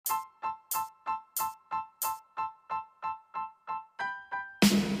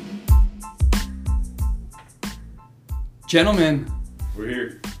Gentlemen, We're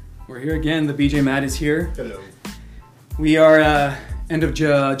here. we're here again. The BJ Matt is here. Hello. We are end of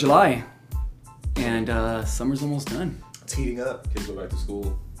July, and summer's almost done. It's heating up. Kids go back to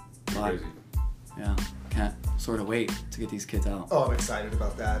school. Lot. Crazy. Yeah, can't sort of wait to get these kids out. Oh, I'm excited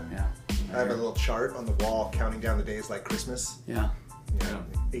about that. Yeah, I have a little chart on the wall counting down the days like Christmas. yeah. Yeah,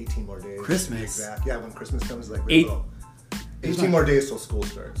 18 more days. Christmas? To be exact. Yeah, when Christmas comes, like Eight- little 18 more days till school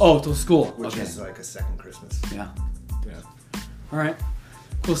starts. Oh, till school. Which Okay. is like a second Christmas. Yeah. Yeah. All right.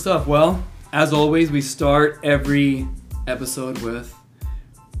 Cool stuff. Well, as always, we start every episode with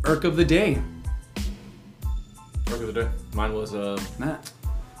Irk of the Day. Work of the day. Mine was Matt.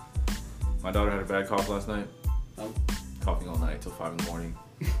 my daughter had a bad cough last night. Oh. Coughing all night till 5 in the morning.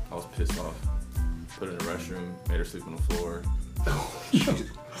 I was pissed off. Put her in the restroom. Made her sleep on the floor.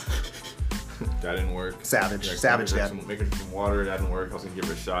 That didn't work. Savage. Yeah, Savage, make her Dad. some- Make her some water. That didn't work. I was gonna give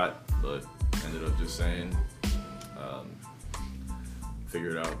her a shot, but ended up just saying,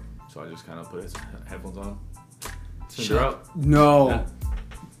 figure it out. So I just kind of put his headphones on. Send her out. No. Yeah.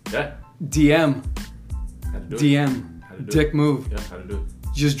 Yeah. DM. Had to do it. DM. Had to do Dick it. move. Yeah, had to do it.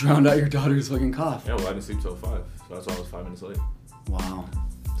 You just drowned out your daughter's fucking cough. Yeah, well, I didn't sleep till 5, so that's why I was 5 minutes late. Wow.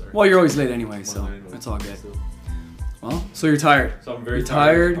 Sorry. Well, you're always late anyway, so Well, anyway, it's all good. still. Well, so you're tired. So I'm very You're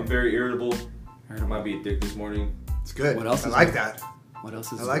tired. tired? I'm very irritable. I might be a dick this morning. It's good. What else I is like new? that. What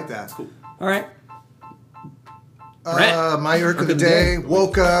else is I like that. Cool. All right. Brett. My irk of the day.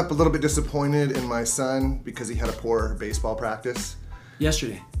 Woke up a little bit disappointed in my son because he had a poor baseball practice.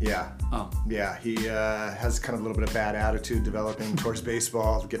 Yesterday. Yeah. Oh. Yeah, he has kind of a little bit of bad attitude developing towards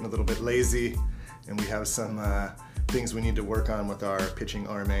baseball, getting a little bit lazy, and we have some things we need to work on with our pitching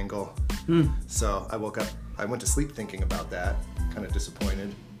arm angle. So I woke up, I went to sleep thinking about that, kind of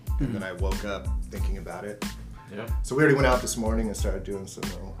disappointed, and then I woke up thinking about it. Yeah. So we already went out this morning and started doing some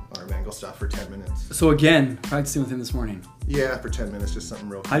little arm angle stuff for 10 minutes. So again, practicing with him this morning. Yeah, for 10 minutes, just something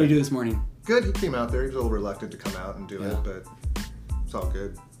real quick. How do you do this morning? Good, he came out there. He was a little reluctant to come out and do Yeah. it, but it's all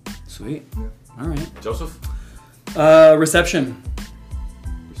good. Sweet. Yeah. All right. Joseph? Reception.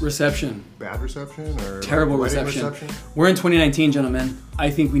 Reception. Bad reception or Terrible wedding reception. We're in 2019, gentlemen. I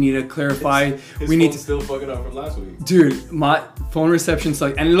think we need to clarify. His we need phone's to. still fucking up from last week. Dude, my phone reception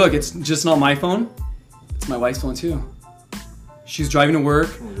sucks. And look, it's just not my phone. It's my wife's phone too. She's driving to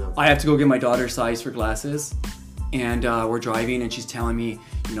work. Yeah. I have to go get my daughter's size for glasses. And we're driving and she's telling me,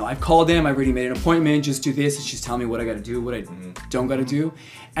 you know, I've called them, I've already made an appointment, just do this. And she's telling me what I gotta do, what I don't gotta do.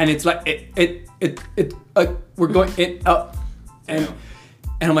 And it's like, we're going,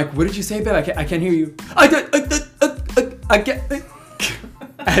 and I'm like, what did you say, babe? I can't hear you. I can't.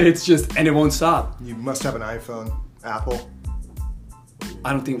 And it's just, and it won't stop. You must have an iPhone, Apple.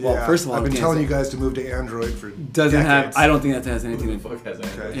 I don't think, well, Yeah, first of all, I've been I don't telling you think guys to move to Android for doesn't decades. have, I don't think that has Who anything the to fuck has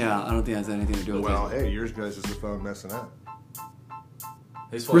that? Okay. yeah, I don't think that has anything to do with Well, it. hey, yours guys is the phone messing up.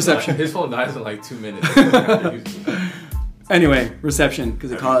 His phone Reception. His phone dies in like 2 minutes. Anyway, reception,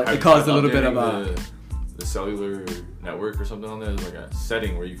 because it caused a little bit of a, the cellular network or something on there. There's like a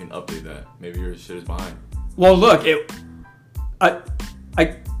setting where you can update that. Maybe your shit is behind. well, look,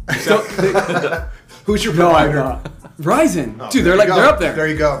 Who's your no, I'm provider? not. Verizon. Oh, Dude, there they're you go. they're up there. There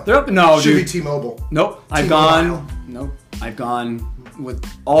you go. They're up, no, Should dude. be T-Mobile. Nope. I've T-Mobile. gone. Nope. I've gone with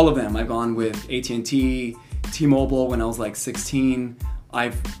all of them. I've gone with AT&T, T-Mobile when I was like 16.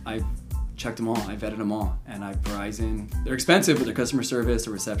 I've checked them all. I vetted them all, and Verizon. They're expensive, but their customer service,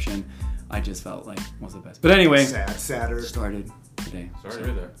 the reception, I just felt like was the best. But anyway, Sadder. started today. Sorry to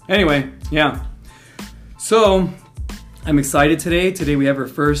hear that. Anyway, yeah. So I'm excited today. Today we have our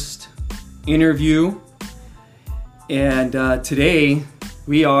first interview, and today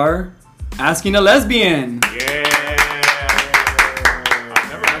we are asking a lesbian. Yeah. I've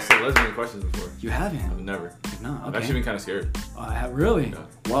never asked a lesbian questions before. You haven't? I've never. No. I've Okay. actually been kind of scared. Really? Yeah.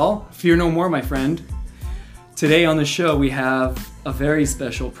 Well, fear no more, my friend. Today on the show we have a very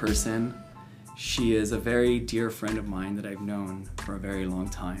special person. She is a very dear friend of mine that I've known for a very long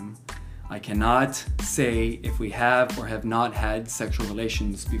time. I cannot say if we have or have not had sexual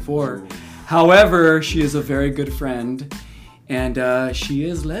relations before. Ooh. However, she is a very good friend, and she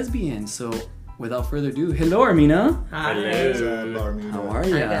is lesbian. So, without further ado, hello, Armina. Hi. Hello. How are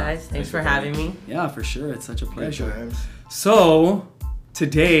you? Hi guys, thanks for having me. Yeah, for sure. It's such a Good pleasure. times. So,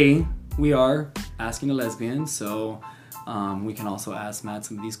 today we are asking a lesbian. So, we can also ask Matt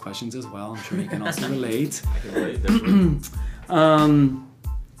some of these questions as well. I'm sure he can also relate. I can relate, definitely.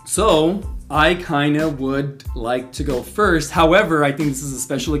 So, I kind of would like to go first. However, I think this is a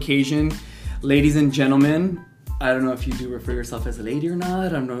special occasion. Ladies and gentlemen, I don't know if you do refer yourself as a lady or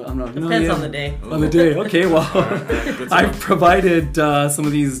not. I'm not. Depends on the day. On the day, okay. Well, Good to I've know. provided some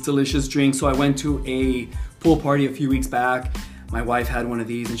of these delicious drinks. So I went to a pool party a few weeks back. My wife had one of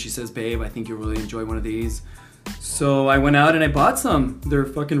these and she says, babe, I think you'll really enjoy one of these. So I went out and I bought some. They're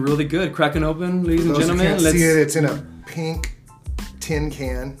fucking really good. Crack it open, ladies and Those who gentlemen. can't see it, it's in a pink tin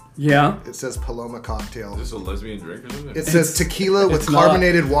can. Yeah. It says Paloma cocktail. Is this a lesbian drink or something? It says tequila with it's not.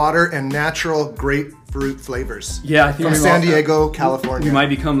 carbonated water and natural grapefruit flavors. Yeah, I think From we San all- Diego, California. We might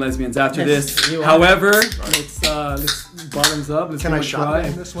become lesbians after Yes, this. you are. However, let's bottoms up. Let's Can give I it a shot try.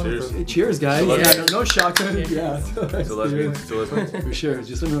 in this one? Cheers. Hey, cheers, guys. So Yeah, no shotgun. Cheers. Yeah. So lesbian. So lesbian. For sure.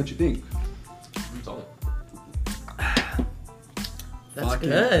 Just let me know what you think. Solid. That's Fucking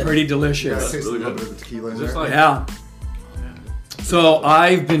good. Pretty Yeah, I delicious. taste really a little good. bit of the tequila in Is this there. like- Yeah. So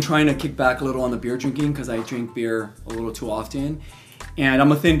I've been trying to kick back a little on the beer drinking because I drink beer a little too often, and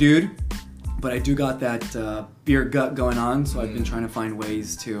I'm a thin dude, but I do got that beer gut going on. So I've been trying to find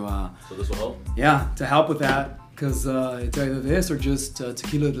ways to, So this will help. to help with that because it's either this or just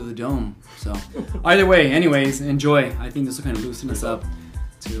tequila to the dome. So either way, anyways, enjoy. I think this will kind of loosen us up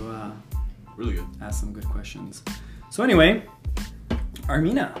to Really good. ask some good questions. So anyway,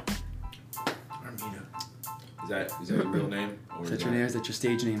 Armina, Armina. Is that your real name? Or is that your name? Is that your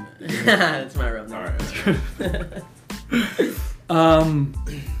stage name? That's my real name. All right.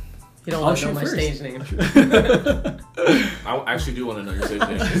 You don't I'll want to know shoot my first. stage name. I actually do want to know your stage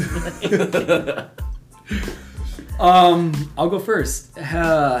name. I'll go first.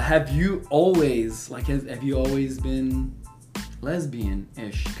 Have you always been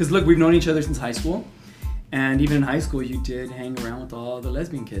lesbian-ish? Because look, we've known each other since high school, and even in high school, you did hang around with all the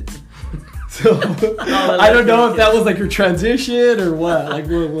lesbian kids. So I don't know if that was like your transition or what. Like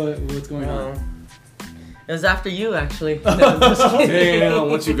what's going on? It was after you, actually. No, I'm just kidding. Damn.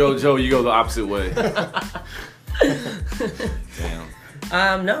 Once you go Joe, you go the opposite way.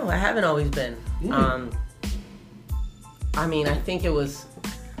 Damn. No, I haven't always been. I mean, I think it was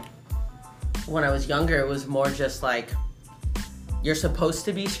when I was younger. It was more just like you're supposed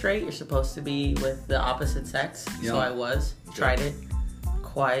to be straight. You're supposed to be with the opposite sex. Yeah. So I was. Tried it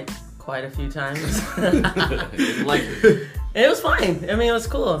quite a few times. Didn't like it. It was fine. I mean, it was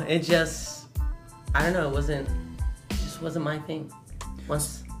cool. It just, I don't know. It just wasn't my thing.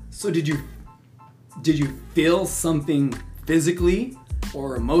 Once. So did you feel something physically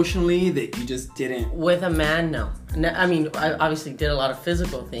or emotionally that you just didn't? With a man, no. I mean, I obviously did a lot of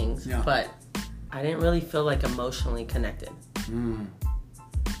physical things, Yeah. but I didn't really feel like emotionally connected.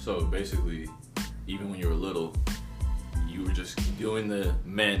 So basically, even when you were little, you were just doing the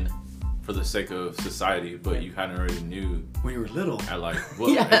men for the sake of society, but you kind of already knew When you were little? at like, well,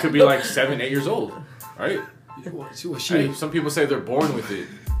 Yeah. it could be like 7, 8 years old, right? Was she? Hey, some people say they're born with it.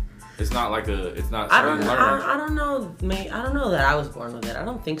 It's not like it's not I something don't. you learn. I don't know. I don't know that I was born with it. I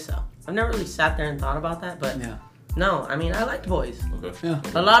don't think so. I've never really sat there and thought about that, but Yeah. no. I mean, I liked boys. Okay. Yeah.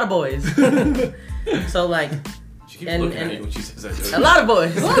 A lot of boys. So like, She keeps And- looking at and- you when she says that. a lot of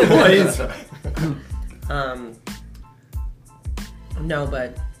boys. Boys. No,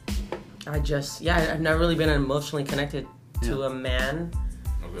 but I've never really been emotionally connected to a man.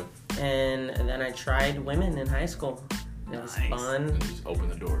 Okay. And then I tried women in high school. It was Nice. fun. And just open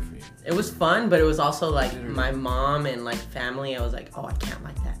the door for you. It was fun, but it was also like my mom and like family. I was like, oh, I can't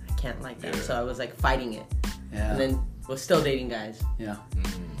like that. I can't like that. Yeah. So I was like fighting it. Yeah. And then was still dating guys. Yeah.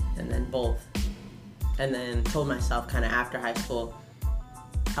 And then both. And then told myself kind of after high school,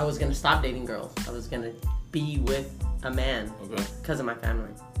 I was going to stop dating girls. I was going to be with a man Okay. because of my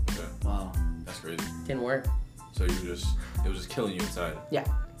family. Okay. Wow. That's crazy. Didn't work. So it was just killing you inside. Yeah.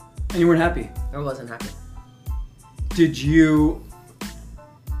 And you weren't happy. I wasn't happy. Did you?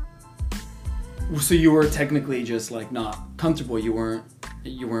 So you were technically just like not comfortable. You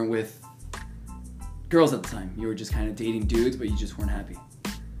weren't with girls at the time. You were just kind of dating dudes, but you just weren't happy.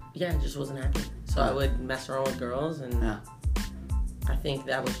 Yeah, I just wasn't happy. So I Yeah. would mess around with girls, and Yeah. I think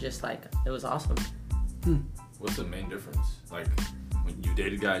that was just like, it was awesome. What's the main difference? Like when you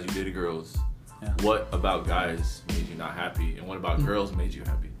dated guys, you dated girls. Yeah. What about guys made you not happy, and what about girls made you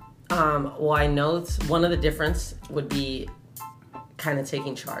happy? Well, I know one of the difference would be kind of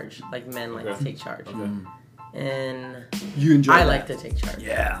taking charge. Like men like to Okay. take charge. Okay. And You enjoy. I like to take charge.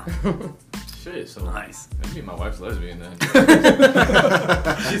 Yeah. Shit. So Nice. maybe my wife's lesbian then.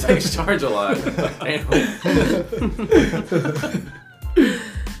 She takes charge a lot. Anyway.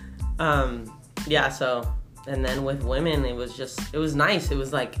 Yeah, so, and then with women, it was nice. It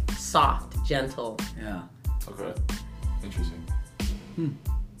was like soft, gentle. Yeah. Okay. Interesting.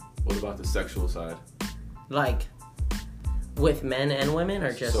 What about the sexual side? Like, with men and women,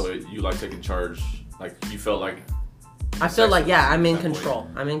 or just... So you like taking charge? Like you felt like? I feel like, yeah, I'm in That way. control.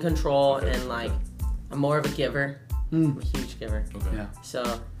 I'm in control, Okay. and like, I'm more of a giver. I'm a huge giver. Okay. Yeah.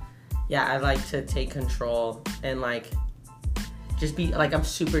 So, yeah, I like to take control and like just be like, I'm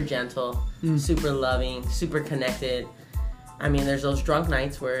super gentle, super loving, super connected. I mean, there's those drunk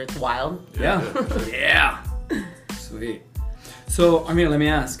nights where it's wild. Yeah. Yeah. Sweet. So, I mean, let me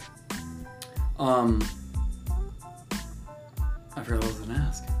ask. I forgot what I was going to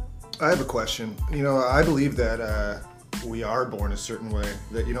ask. I have a question. You know, I believe that we are born a certain way,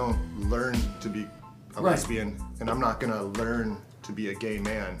 that you don't learn to be a Right. lesbian, and I'm not going to learn to be a gay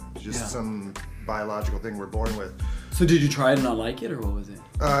man. It's just Yeah. some biological thing we're born with. So did you try to not like it, or what was it?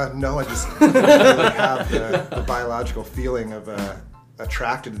 No, I just don't really have the biological feeling of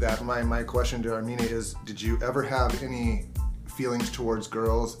attracted to that. My question to Armenia is, did you ever have any feelings towards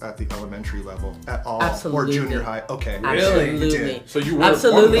girls at the elementary level at all? Absolutely. Or junior high? Okay. Really? You did. Absolutely. So you were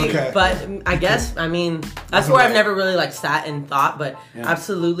Absolutely, Okay. but I guess, I mean, that's where I've never really like sat and thought, but Yeah.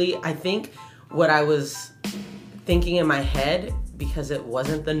 absolutely, I think what I was thinking in my head, because it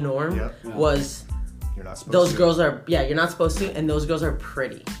wasn't the norm, Yeah. Yeah. was You're not supposed those to. girls are, yeah, you're not supposed to, and those girls are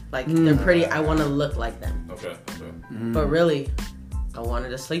pretty. Like, they're pretty, I want to look like them. Okay. But really, I wanted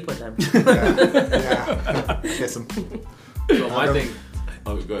to sleep with them. Yeah. Kiss him. So my thing.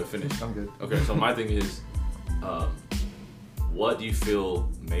 Oh, go ahead. Finish. I'm good. Okay. So my thing is, what do you feel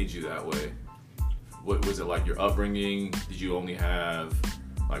made you that way? What was it like? Your upbringing? Did you only have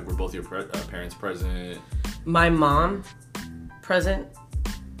like were both your parents present? My mom, present,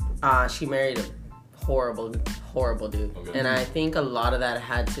 she married a horrible dude. Okay. And I think a lot of that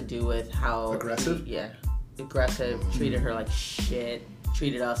had to do with how... Aggressive? Aggressive, treated her like shit,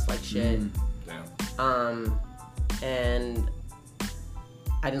 treated us like shit. Damn. And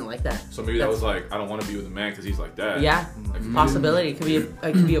I didn't like that. So maybe that was like, I don't want to be with a man because he's like that. Yeah, Like, possibility. It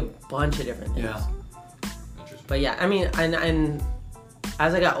could be a bunch of different things. Yeah. Interesting. But yeah, I mean, and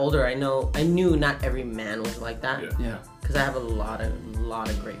as I got older, I knew not every man was like that. Yeah. Yeah. Because I have a lot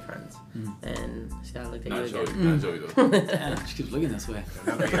of great friends. And see, I looked at Not you Joey. again. Not Joey though. Yeah, she keeps looking this way.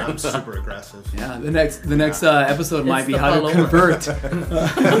 I mean, I'm super aggressive. Yeah, the next episode might be the how to Paloma. convert.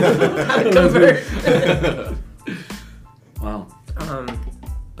 How to convert. Wow.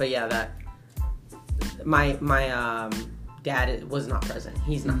 But yeah, that my dad was not present.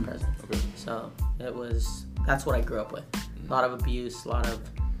 He's not present. Okay. So that's what I grew up with. A lot of abuse, a lot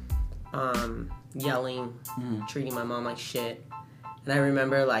of yelling, treating my mom like shit. And I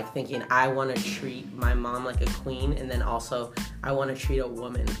remember like thinking I want to treat my mom like a queen, and then also I want to treat a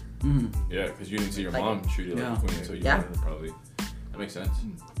woman. Yeah, because you didn't see your Like- mom treated like Yeah. a queen, so you Yeah. wanted to probably. That makes sense.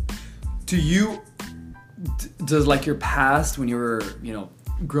 Do you does like your past when you were,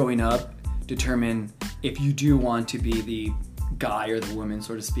 growing up determine if you do want to be the guy or the woman,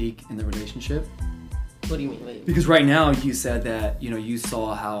 so to speak, in the relationship? What do you mean? Wait. Because right now you said that, you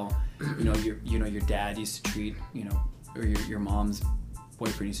saw how, your dad used to treat, or your mom's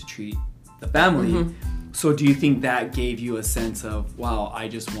boyfriend used to treat the family. So do you think that gave you a sense of, wow, I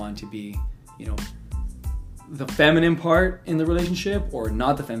just want to be, the feminine part in the relationship or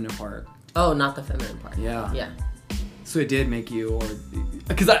not the feminine part? Oh, not the feminine part. Yeah. Yeah. So it did make you, or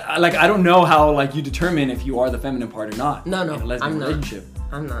because I don't know how you determine if you are the feminine part or not. No, in a lesbian I'm not. relationship.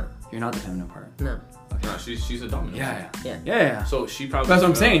 I'm not. You're not the feminine part. No. No, she's a dominant. Yeah. So she probably. That's what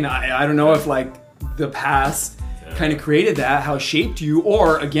I'm saying. I don't know if the past kind of created that, how it shaped you,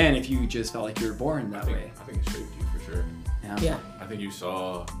 or again, if you just felt like you were born that way. I think it shaped you for sure. Yeah. I think you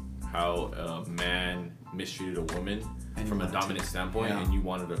saw how a man mistreated a woman And from you a wanted to. dominant standpoint, Yeah. and you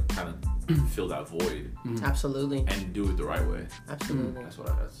wanted to kind of fill that void Absolutely. and do it the right way. Absolutely. That's what.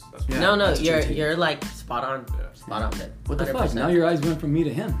 That's Yeah. No, that's you're true, too. you're like spot on. Yeah. Spot on, babe. What the fuck? 100%. Now your eyes went from me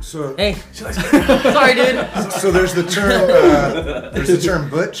to him. So, Hey. Sorry, dude. so there's the term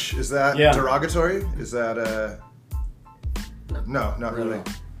butch. Is that Yeah. derogatory? Is that No, not really.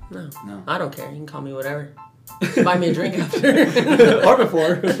 No. No. I don't care. You can call me whatever. Buy me a drink after. Or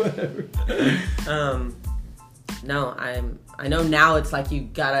before. No, I know now it's like you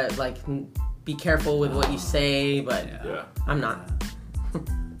gotta be careful with what you say, but Yeah. I'm not.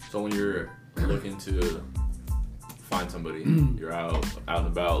 So when you're looking to find somebody, you're out and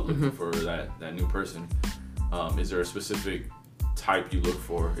about looking for that new person. Is there a specific type you look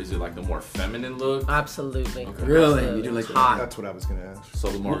for? Is it like the more feminine look? Absolutely. Okay. Really? Absolutely. You do like hot That's what I was gonna ask. So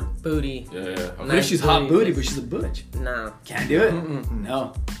the more. booty. Yeah. Okay. What if Nice she's hot booty, booty, but- but she's a butch? No. Can't do it? Mm-mm.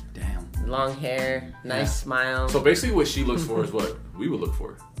 No. Damn. Long hair, nice Yeah. smile. So basically, what she looks for is what we would look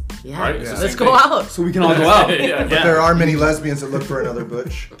for. yeah. right? It's the Let's same go thing. out. So we can all go out. Yeah. But there are many lesbians that look for another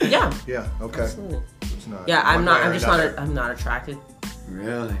butch. Yeah. Yeah. Okay. Absolutely. It's not Yeah, I'm one not. way or I'm just not. another. I'm not attracted.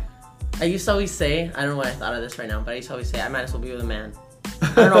 Really? I used to always say, I don't know why I thought of this right now, but I used to always say I might as well be with a man.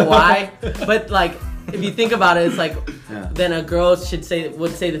 I don't know why, but if you think about it, it's like Yeah. then a girl would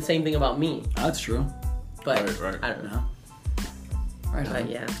say the same thing about me. That's true. But Right. I don't know. Yeah. Right. But on.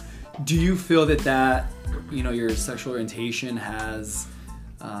 yeah. Do you feel that your sexual orientation has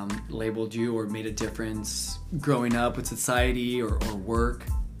labeled you or made a difference growing up with society or work?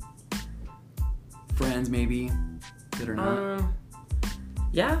 Friends, maybe, good or not?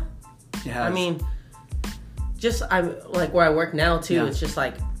 Yeah. It has. I mean, just I'm like where I work now too. Yeah. It's just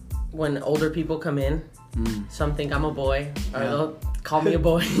like when older people come in, some think I'm a boy, or Yeah. they'll call me a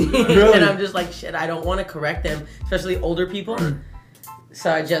boy, Really? and I'm just like, shit. I don't want to correct them, especially older people. So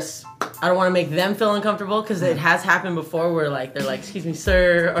I don't want to make them feel uncomfortable because it has happened before where like they're like, excuse me,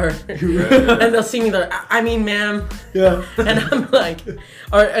 sir, or and they'll see me, they're like, I mean, ma'am. Yeah. And I'm like,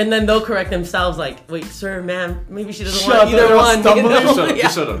 and then they'll correct themselves like, wait, sir, ma'am, maybe she doesn't Shut want either up, one. You stumble. know? You Yeah.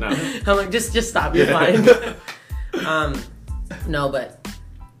 shut up now. I'm like, just stop, you're fine. No, but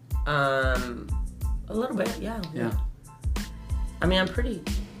a little bit, yeah. Yeah. I mean, I'm pretty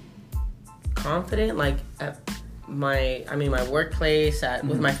confident, like at my workplace,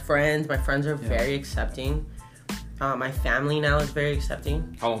 with my friends. My friends are very accepting. My family now is very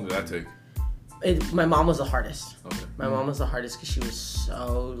accepting. How long did that take? My mom was the hardest. Okay. My mom was the hardest because she was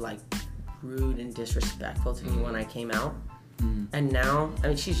so like rude and disrespectful to me when I came out. And now, I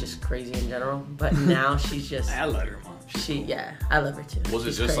mean, she's just crazy in general. But now she's just I let her, mom. I love her too. Was it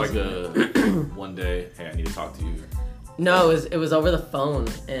She's just crazy. like a one day, hey, I need to talk to you? No, it was over the phone,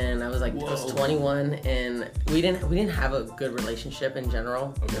 and I was like, I was Whoa. 21, and we didn't have a good relationship in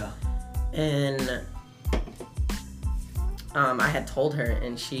general. Okay. And I had told her,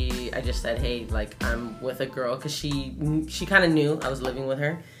 and I just said, hey, like I'm with a girl, because she kind of knew I was living with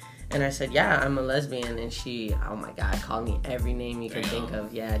her, and I said, yeah, I'm a lesbian, and she, oh my god, called me every name you can think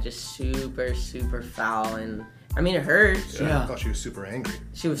of. Yeah, just super super foul, and I mean it hurt. Yeah. I thought she was super angry.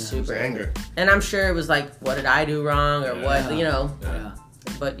 She was super Anger. angry, and I'm sure it was like, what did I do wrong, or what, you know? Yeah.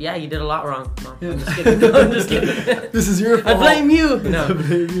 But yeah, you did a lot wrong. No, I'm just kidding. No, I'm just kidding. This is your I fault. blame you. No, I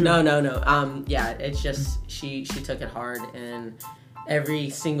blame you. no. Yeah, it's just she took it hard, and I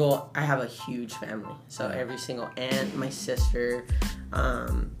have a huge family, so every single aunt, my sister,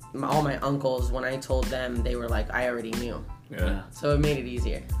 all my uncles. When I told them, they were like, I already knew, Yeah. so it made it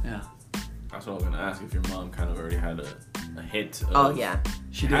easier. Yeah. That's what I was gonna ask, if your mom kind of already had a hint. Oh yeah,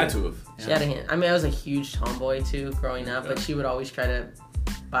 She had to have. she had a hint. I mean, I was a huge tomboy too growing up, but she would always try to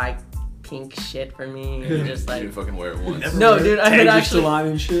buy pink shit for me, and just You like. didn't fucking wear it once. No, dude, I Tags would are actually. still on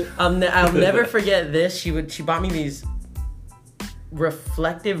and shit. I'll never forget this. She bought me these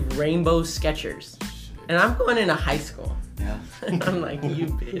reflective rainbow Skechers, and I'm going into high school, Yeah. and I'm like, you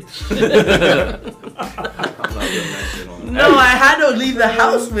bitch. I'm not putting that shit on. No, I had to leave the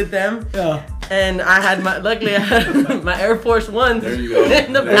house with them, Yeah. and luckily I had my Air Force Ones There you go.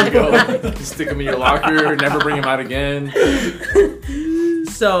 in the There you go. backpack. Stick them in your locker. Never bring them out again.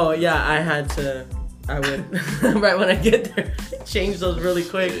 So yeah, I would right when I get there, change those really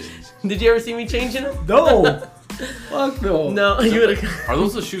quick. Did you ever see me changing them? No. Fuck no. No, you would have. Are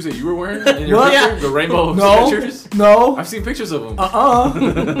those the shoes that you were wearing in your What? picture? Yeah. The rainbow No. Skechers? No. I've seen pictures of them.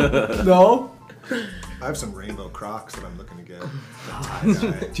 No. I have some rainbow Crocs that I'm looking to get.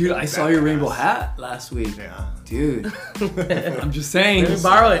 Tie-dye. Dude, I saw your rainbow hat last week. Yeah. Dude. I'm just saying. Let me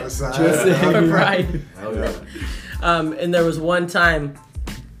borrow it. Just For pride. Hell yeah. And there was one time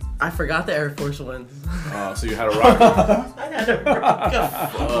I forgot the Air Force Ones. So you had a rocker. I had to rock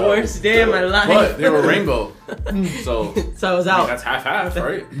a worst day of my life. But they were rainbow. So So I was I mean, out. that's half,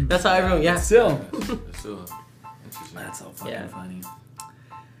 right? That's how everyone, yeah. Still. So, interesting. That's so fucking Yeah. funny.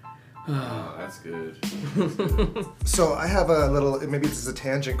 Oh, that's good. So I have a little, maybe this is a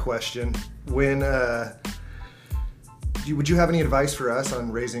tangent question. When, would you have any advice for us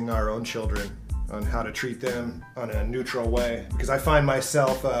on raising our own children, on how to treat them on a neutral way? Because I find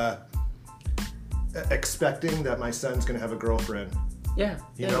myself expecting that my son's going to have a girlfriend. Yeah.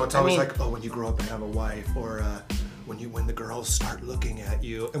 You know, it's always like, oh, when you grow up and have a wife, or when the girls start looking at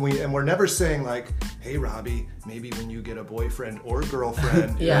you, and we're never saying like, hey, Robbie, maybe when you get a boyfriend or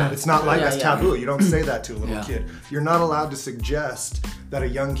girlfriend. Yeah. It's not like Yeah, that's yeah. taboo. You don't say that to a little Yeah. kid. You're not allowed to suggest that a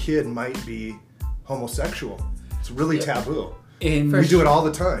young kid might be homosexual. It's really taboo. In We do it all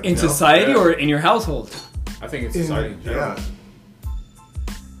the time. in you know? society Yeah. or in your household? I think it's In- society in general. yeah.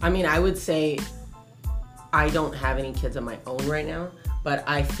 I mean, I would say I don't have any kids of my own right now, but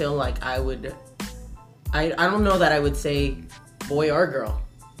I feel like I would. I don't know that I would say boy or girl.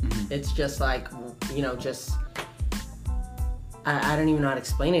 It's just like, you know, just. I don't even know how to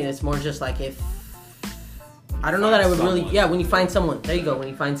explain it. It's more just like if. I don't know that I would really. Someone. Yeah, when you find someone. There you go. When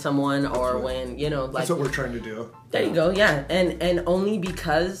you find someone, or right. when, you know, like. That's what we're trying to do. There you go. Yeah, and only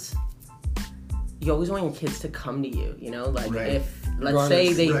because you always want your kids to come to you, you know? Like, Right. if, let's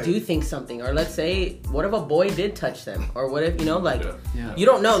say they Right. do think something, or let's say, what if a boy did touch them? Or what if, you know, like, Yeah. you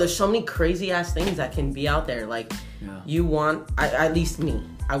don't know. There's so many crazy-ass things that can be out there. Like, Yeah. you want, at least me,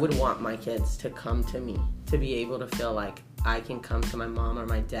 I would want my kids to come to me, to be able to feel like I can come to my mom or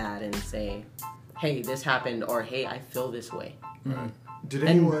my dad and say, hey, this happened, or hey, I feel this way. Did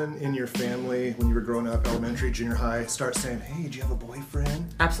anyone in your family, when you were growing up, elementary, junior high, start saying, "Hey, do you have a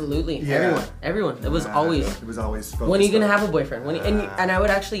boyfriend?" Absolutely. Yeah. Everyone. It was always, It was always. when are you going to focused have a boyfriend? And I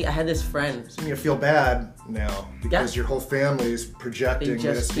would actually, I had this friend. on- You feel bad now because your whole family's projecting They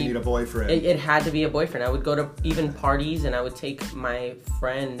just this. You keep- need a boyfriend. It had to be a boyfriend. I would go to even parties, and I would take my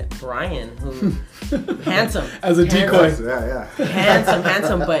friend Brian, who handsome As a decoy. yeah.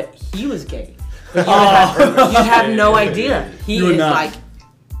 handsome, but he was gay. But you'd have no idea. He You would is not. like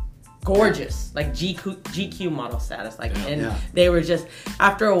gorgeous, like GQ model status. Like, and Yeah. they were just,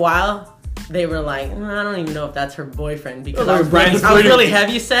 after a while, they were like, I don't even know if that's her boyfriend, because Oh, I was Brian's really, I was flirting. really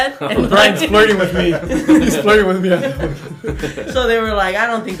heavy set. And Brian's flirting with me. He's flirting with me. So they were like, I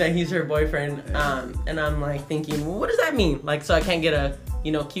don't think that he's her boyfriend. And I'm like thinking, well, what does that mean? Like, so I can't get a,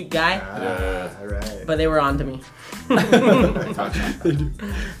 you know, cute guy? All right. But they were on to me.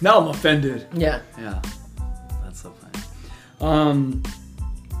 Now I'm offended. Yeah. Yeah, that's so funny.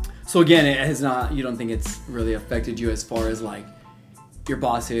 So again, it has not. You don't think it's really affected you as far as like your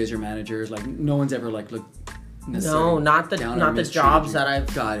bosses, your managers? Like no one's ever like looked. No, necessarily not the down or not the mistreated jobs you.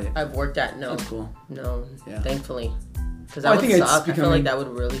 that Got it. I've worked at. No, That's cool. no, Yeah. thankfully, because Well, I that would think it's suck. I feel becoming- like that would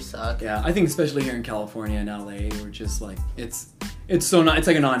really suck. Yeah, I think especially here in California and LA, we're just like it's so not. It's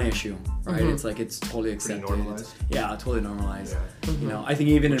like a non-issue, right? Mhm. It's like it's totally accepted. normalized. It's- yeah, totally normalized. Yeah. You know, I think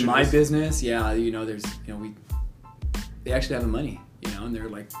even Which in it my is. business, yeah, you know, there's they actually have the money, you know, and they're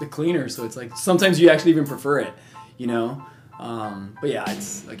like the cleaners, so it's like sometimes you actually even prefer it, you know. But yeah,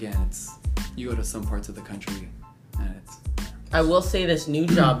 it's you go to some parts of the country, and it's I will say this new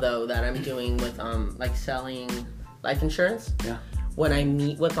job though that I'm doing with like selling life insurance. yeah. When I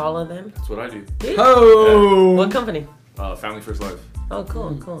meet with all of them, That's what I do. Oh, what company? Family First Life. Oh,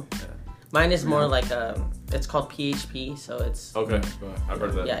 cool, cool. Mine is more like it's called PHP, so it's Okay, I've heard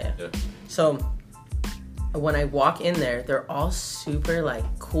of that. Yeah. So when I walk in there, they're all super like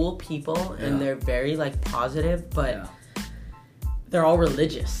cool people, Yeah. and they're very like positive, but Yeah. they're all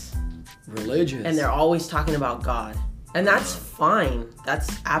religious, religious, and they're always talking about God, and that's fine. That's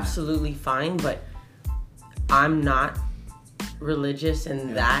absolutely fine, but I'm not religious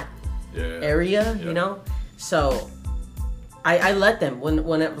in that Yeah. area, Yeah. you know. So I let them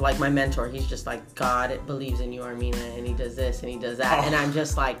when it, like my mentor, he's just like, God believes in you, Armina, and he does this and he does that, and I'm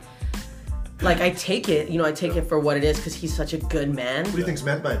just like I take it, you know, I take it for what it is because he's such a good man. What do you think's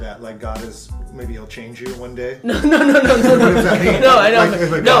meant by that? Like God is maybe he'll change you one day. No. What does that mean? No, I know.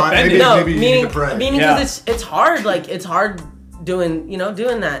 Like No, God, maybe no, you need meaning to pray. Yeah. because it's hard. Like it's hard doing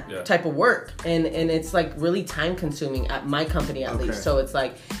that Yeah. type of work, and it's like really time consuming at my company at Okay. least. So it's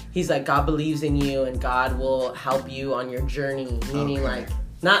like he's like, God believes in you, and God will help you on your journey. Meaning Okay. like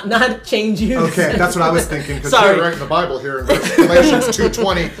not change you. Okay, that's what I was thinking. Because Sorry. right in the Bible here in Galatians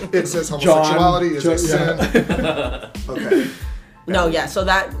 2:20, it says homosexuality is a sin. Okay. No, yeah. So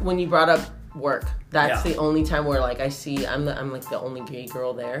that when you brought up work, that's Yeah. the only time where like I see I'm like the only gay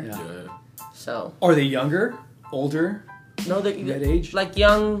girl there. Yeah. Yeah. So Are they younger, older? no, they're Mid-age? like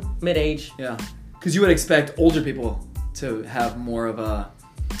young, mid-age. Yeah, because you would expect older people to have more of a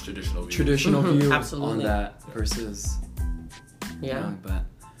Traditional view. traditional view Absolutely. on that versus Yeah. young. But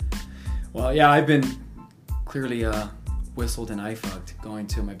well, yeah, I've been clearly whistled and eye fucked going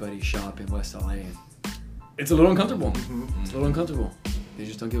to my buddy's shop in West LA. It's a little uncomfortable. It's a little uncomfortable. They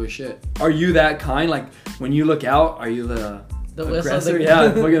just don't give a shit. Are you that kind? Like when you look out, are you the whistle, aggressor? the- Yeah,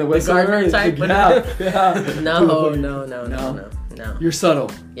 look at the whistle. gardener type? Yeah. No. You're subtle.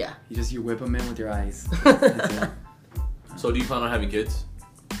 Yeah. You whip them in with your eyes. That's it. So do you plan on having kids?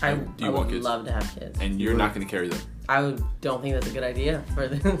 I Do you would want kids? love to have kids. And you're not going to carry them? Don't think that's a good idea for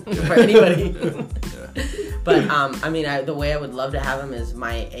for anybody. Yeah. But I mean, the way I would love to have them is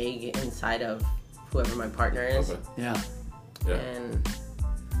my egg inside of whoever my partner is, Okay. Yeah. Yeah. and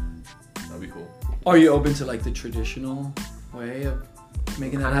That'd be cool. Are you open to like the traditional way of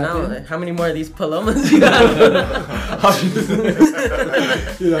making that I don't happen? know how many more of these palomas you have.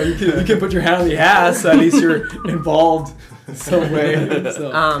 You know, you can put your hand on the ass. So at least you're involved in some way.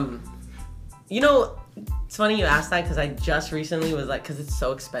 So. You know, it's funny you asked that because I just recently was like, because it's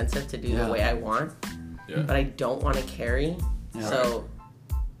so expensive to do Yeah. the way I want, Yeah. but I don't want to carry. Yeah. So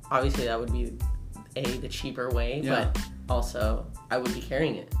obviously that would be the cheaper way, Yeah. but also I would be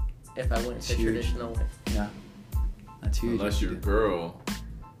carrying it if I went the Huge. traditional way. Yeah. That's huge. Unless your girl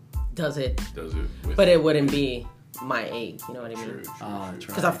does it, with but it wouldn't be my egg. You know what I mean? True. That's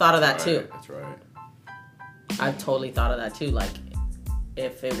Because I've thought of that too. That's right. I've totally thought of that too. Like,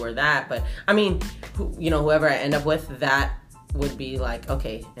 if it were that, but I mean, whoever I end up with, that would be like,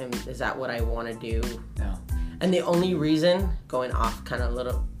 okay, and is that what I want to do? Yeah. And the only reason, going off kind of a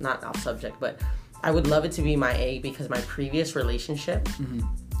little, not off subject, but I would love it to be my egg because my previous relationship,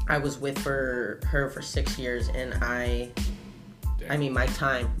 I was with her for 6 years, and I mean,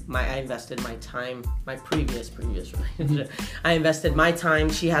 I invested my time, my previous relationship. I invested my time.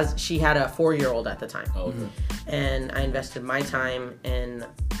 She had a 4-year-old at the time. Oh, okay. And I invested my time and,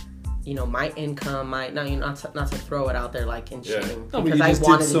 my income, not to throw it out there like in shame. No, but because you I just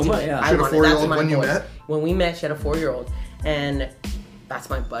wanted did so to do much, it. yeah. I She had a wanted, 4-year-old that's my when you point. met? When we met, she had a 4-year-old. And that's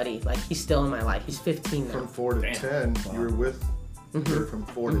my buddy. Like, he's still in my life. He's 15 now. From 4 to 10, you were with her from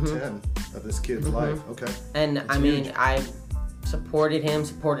 4 to 10 of this kid's life. Okay. And That's I mean, huge. I supported him,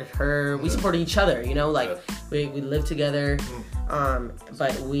 supported her. We supported each other, we lived together.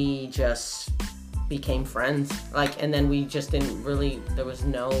 But we just became friends. Like, and then we just didn't really, there was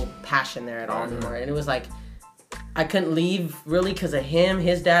no passion there at all anymore. And it was like, I couldn't leave really because of him.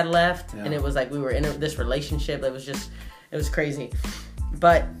 His dad left. Yeah. And it was like, we were in this relationship. It was crazy.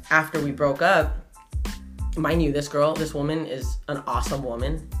 But after we broke up, mind you, this woman is an awesome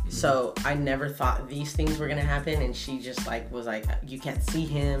woman. So I never thought these things were gonna happen, and she just was like, you can't see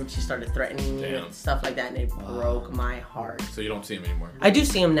him. She started threatening me and stuff like that, and it broke my heart. So you don't see him anymore? I do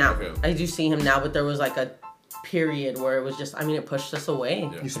see him now. Okay. I do see him now, but there was like a period where it was just, it pushed us away.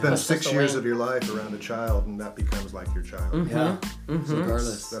 Yeah. You spend Pushed 6 us years away. of your life around a child, and that becomes like your child. Yeah.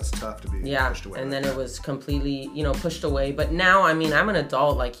 Regardless. That's tough to be Yeah, pushed away. and like then that. it was completely, pushed away. But now, I'm an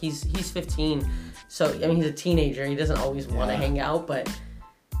adult. Like, he's 15, so he's a teenager. He doesn't always want to hang out, but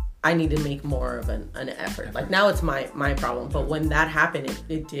I need to make more of an effort. Like, now it's my problem. But when that happened,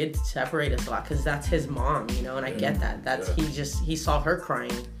 it did separate us a lot because that's his mom, and I get that. That's he saw her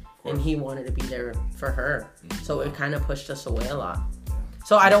crying, and he wanted to be there for her. So it kind of pushed us away a lot.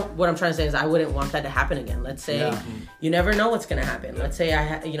 So what I'm trying to say is I wouldn't want that to happen again. Let's say you never know what's going to happen. Let's say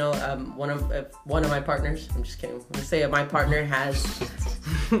one of my partners, I'm just kidding. Let's say my partner has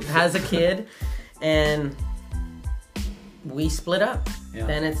a kid and we split up. Yeah.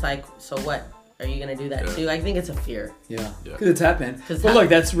 Then it's like, so what? Are you going to do that too? I think it's a fear. Yeah, Yeah. because it's happened. But look,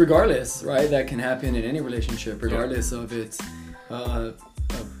 that's regardless, right? That can happen in any relationship, regardless of it's,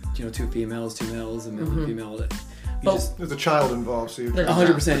 two females, 2 males, a male and female. There's a child involved, so you're There's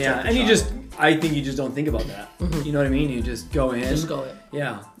 100%, yeah. protect the And child. I think you just don't think about that. You know what I mean? You just go in. Just go in.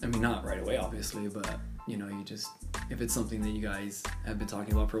 Yeah. I mean, not right away, obviously, but, you just, if it's something that you guys have been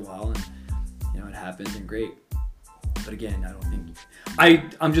talking about for a while and, it happens, then great. But again,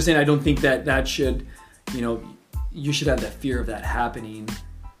 I'm just saying I don't think that should, you should have that fear of that happening.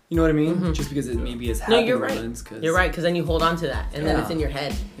 You know what I mean? Just because it maybe has happened. No, you're right. once, 'cause- You're right, because then you hold on to that, and then Yeah. it's in your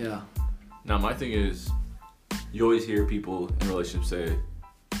head. Yeah. Now, my thing is, you always hear people in relationships say,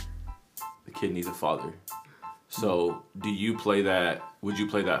 the kid needs a father. So, would you play that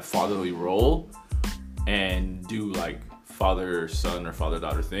fatherly role and do like father-son or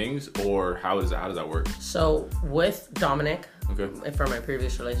father-daughter things? Or how does that work? So with Dominic, Okay. from my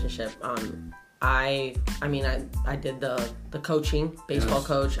previous relationship, I did the coaching, baseball Yes.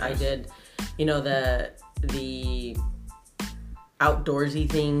 coach. I did, the outdoorsy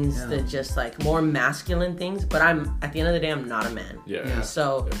things, the just like more masculine things. But at the end of the day, I'm not a man. Yeah.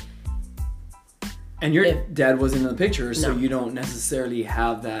 So And your dad wasn't in the picture, so No. you don't necessarily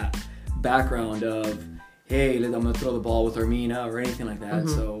have that background of, hey, I'm gonna throw the ball with Armina or anything like that.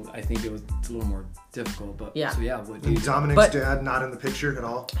 So I think it's a little more difficult. But Yeah. so yeah, what do And you? Dominic's But- dad not in the picture at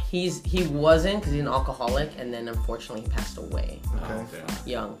all. he wasn't, because he's an alcoholic, and then unfortunately he passed away Okay.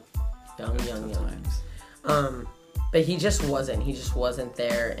 young. Sometimes. But he just wasn't. He just wasn't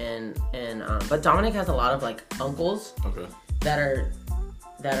there, and but Dominic has a lot of like uncles Okay.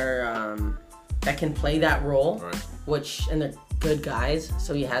 that can play that role, Right. and they're good guys.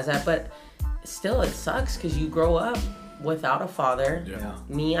 So he has that, but still, it sucks because you grow up without a father. Yeah.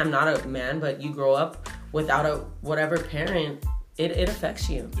 Me, I'm not a man, but you grow up without a whatever parent. It affects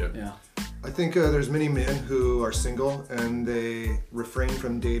you. Yeah. I think there's many men who are single and they refrain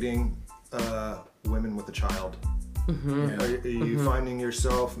from dating women with a child. Yeah. Are you finding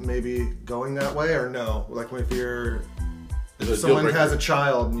yourself maybe going that way, or no? Like if Is it a deal someone breaker? has a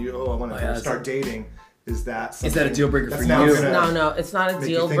child and I want Oh, to yeah, start dating, is that Is that a deal breaker that's for now you? gonna No, it's not a make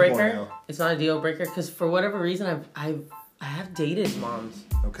you deal think more breaker. now? It's not a deal breaker because for whatever reason, I have dated moms.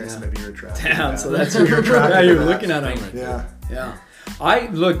 Okay, so Yeah. maybe you're attracted. Damn. to So that. that's You're attracted yeah, to you're that. looking at him. Yeah. Yeah.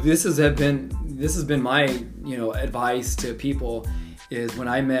 This has been my advice to people is when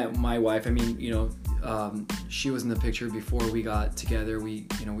I met my wife. I mean, she was in the picture before we got together. We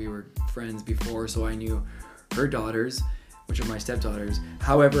were friends before, so I knew her daughters, which are my stepdaughters.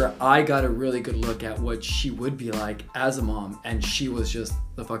 However, I got a really good look at what she would be like as a mom, and she was just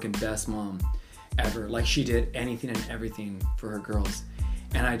the fucking best mom ever. Like, she did anything and everything for her girls,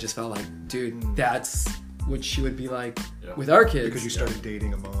 and I just felt like, dude, that's what she would be like with our kids. Because you started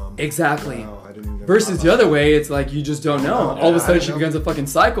dating a mom. Exactly. Wow, I didn't even Versus the other way, it's like you just don't know. All of a sudden, she becomes a fucking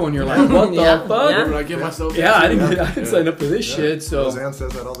psycho, and you're like, what the fuck? What did I get myself? I didn't sign up for this shit. So Roseanne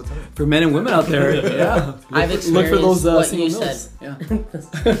says that all the time. for men and women out there, I've experienced look for those what single you mills. said.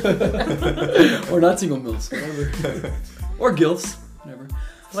 Yeah. Or not single mills, whatever. Or gilfs, whatever.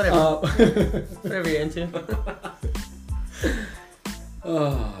 Whatever. Whatever you're into.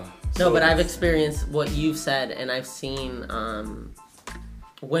 No, but I've experienced what you've said, and I've seen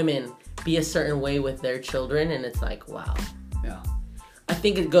women be a certain way with their children, and it's like, wow. Yeah. I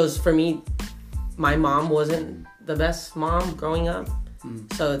think it goes, for me, my mom wasn't the best mom growing up,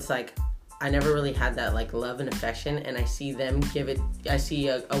 so it's like, I never really had that like love and affection, and I see them give it, I see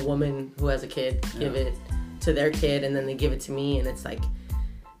a woman who has a kid give it to their kid, and then they give it to me, and it's like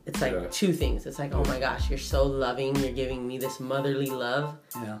two things. It's like, oh my gosh, you're so loving. You're giving me this motherly love.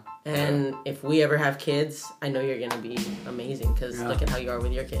 Yeah. And if we ever have kids, I know you're going to be amazing because look at how you are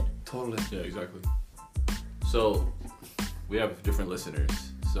with your kid. Totally. Yeah, exactly. So we have different listeners.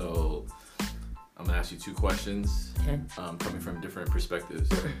 So I'm going to ask you 2 questions coming from different perspectives.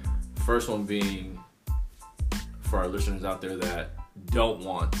 First one being for our listeners out there that don't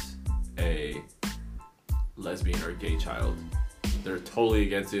want a lesbian or gay child. They're totally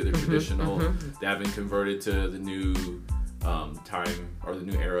against it. They're traditional. They haven't converted to the new time or the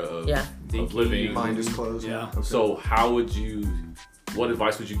new era of living. Mind is closed. Yeah. Okay. So what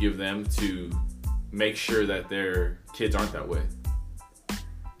advice would you give them to make sure that their kids aren't that way?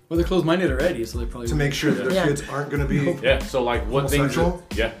 Well, they're closed-minded already, so they probably to make sure that their kids aren't going to be So like what things?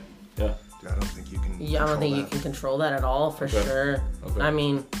 Yeah. I don't think you can. Yeah, I don't think you can control that at all, for sure. Okay. I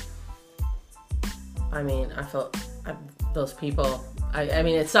mean, I felt those people. I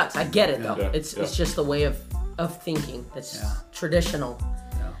mean, it sucks. I get it though. Yeah. It's just the way of thinking. It's traditional.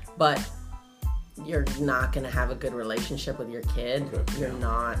 Yeah. But you're not gonna have a good relationship with your kid. Okay. You're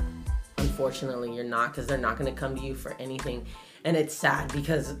not. Unfortunately, you're not, because they're not gonna come to you for anything. And it's sad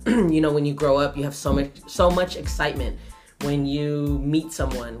because when you grow up, you have so much excitement. When you meet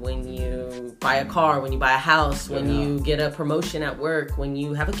someone, when you buy a car, when you buy a house, when you get a promotion at work, when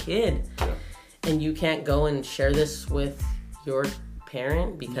you have a kid. Yeah. And you can't go and share this with your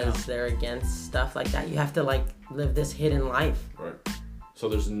parent because they're against stuff like that. You have to like live this hidden life. Right. So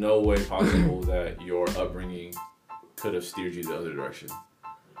there's no way possible that your upbringing could have steered you the other direction.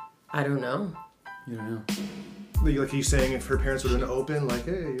 I don't know. You don't know. Like you saying, if her parents would have been open, like,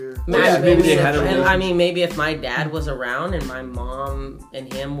 hey, you're. Maybe they had maybe if my dad was around and my mom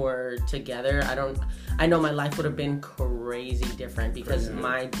and him were together, I know my life would have been crazy different because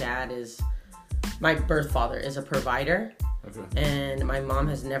my birth father is a provider. Okay. And my mom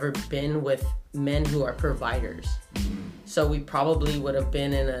has never been with men who are providers. So we probably would have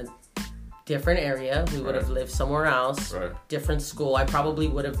been in a different area. We would have lived somewhere else, different school. I probably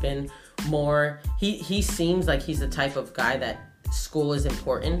would have been more, he seems like he's the type of guy that school is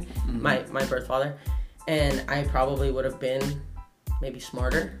important, my birth father. And I probably would have been maybe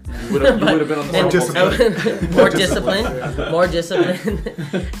smarter. You would have been on the more disciplined.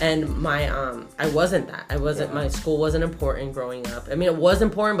 And I wasn't that. My school wasn't important growing up. I mean, it was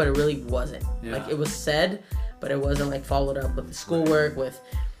important, but it really wasn't. Like, it was said, but it wasn't like followed up with the schoolwork, with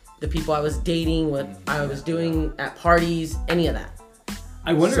the people I was dating, what I was doing at parties, any of that.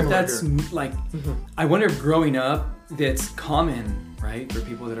 I wonder if that's like, I wonder if growing up, that's common, right? For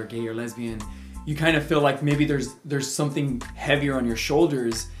people that are gay or lesbian, you kind of feel like maybe there's something heavier on your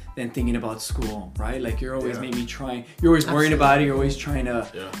shoulders than thinking about school, right? Like you're always maybe trying, you're always worrying about it, you're always trying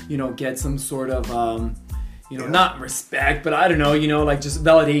to, get some sort of, not respect, but I don't know, like just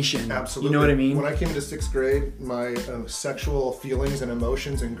validation. Absolutely. You know what I mean? When I came into 6th grade, my sexual feelings and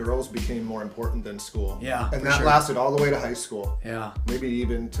emotions in girls became more important than school. Yeah. And that lasted all the way to high school. Yeah. Maybe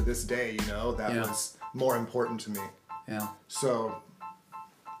even to this day, that was more important to me. Yeah. So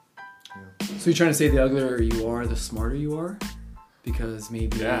you're trying to say the uglier you are, the smarter you are? Because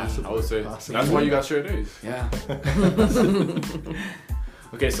maybe... I would say. That's why you got straight A's. Yeah.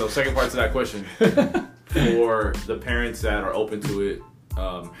 Okay, so second part to that question. For the parents that are open to it,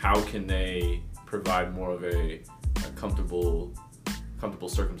 how can they provide more of a comfortable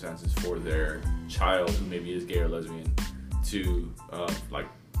circumstances for their child who maybe is gay or lesbian to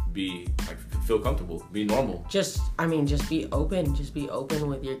feel comfortable, be normal. Just be open. Just be open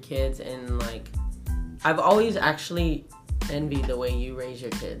with your kids. And like, I've always actually envied the way you raise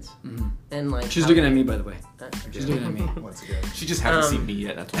your kids. Mm-hmm. And like, She's looking at me, by the way. She's Again, looking at me. once again. She just hasn't seen me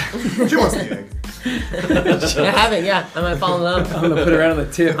yet. That's why. She wants the egg. I haven't. Yeah, I might fall in love. I'm gonna put her out on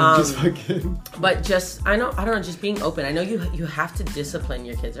the tip and just fucking. But just, I don't know, just being open. I know you have to discipline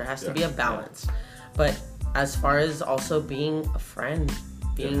your kids. There has to be a balance. But as far as also being a friend,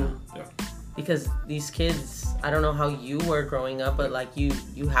 because these kids, I don't know how you were growing up, but like you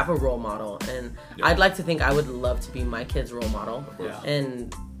have a role model, and I'd like to think I would love to be my kid's role model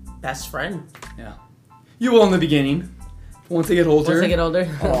and best friend. Yeah. You will in the beginning. Once they get older. Once they get older,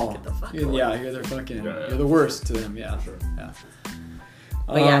 Oh, get the fuck away. you're their fucking. You're the worst to them. Yeah. Sure. Yeah.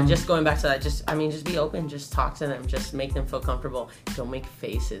 But yeah, just going back to that, just be open, just talk to them, just make them feel comfortable. Don't make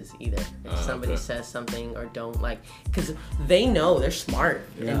faces either. If somebody says something or don't like, because they know, they're smart.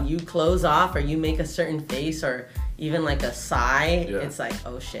 Yeah. And you close off or you make a certain face or even like a sigh, it's like,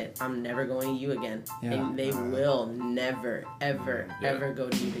 oh shit, I'm never going to you again. Yeah. And they will never, ever, ever go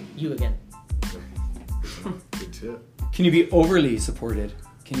to you again. Good tip. Can you be overly supported?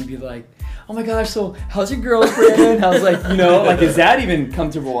 Can you be like, oh my gosh, so how's your girlfriend? How's like, is that even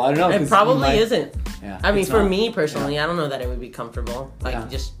comfortable? I don't know. It probably isn't. Yeah, I mean, it's for not. me personally, I don't know that it would be comfortable. Like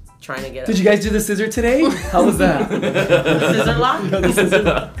just trying to get. Did you guys do the scissor today? How was that? Scissor lock? The scissor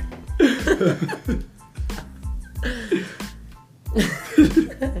lock.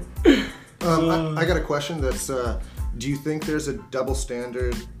 I got a question that's, do you think there's a double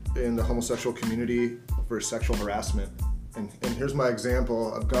standard in the homosexual community for sexual harassment? And here's my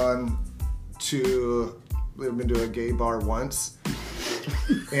example. I've been to a gay bar once.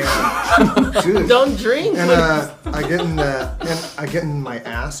 And dude, don't drink. And I get in my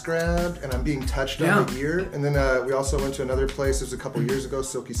ass grabbed, and I'm being touched on the ear. And then we also went to another place. It was a couple years ago,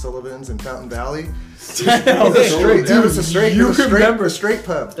 Silky Sullivan's in Fountain Valley. It was a straight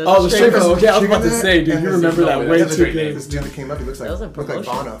pub. Oh, the straight pub. Okay, I was about to say, dude, And you this- remember that way too good. This dude that came up, he looks like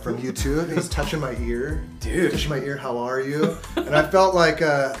Bono from U2, and he's touching my ear. Dude. Touching my ear, how are you? And I felt like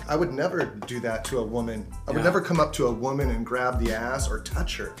I would never do that to a woman. I would never come up to a woman and grab the ass or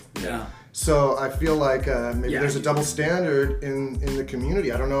touch her. Yeah. So I feel like maybe there's a double standard in the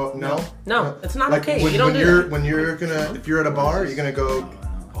community. I don't know. No, it's not like okay. When, You don't do that. when you're gonna, if you're at a bar, you're gonna go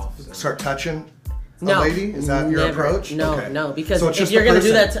start touching a No, lady. Is that your never. approach? No, Okay. no, because So it's if just you're the gonna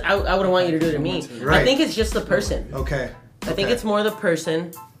do person. that, I wouldn't want you to do it to me. Right. I think it's just the person. Okay. I think it's more the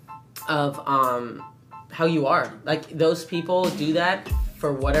person of how you are. Like those people do that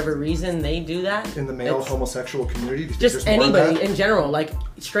for whatever reason. They do that In the male It's homosexual community, do you think just there's more of anybody that? in general, like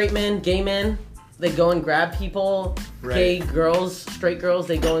straight men, gay men. They go and grab people. Right. Gay girls, straight girls.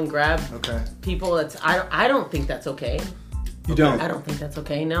 They go and grab Okay. people. I don't think that's okay. You don't. I don't think that's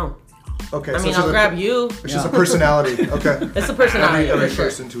okay. No. Okay. I so mean, it's I'll just grab you. It's just a personality. Okay. It's a personality Every for sure.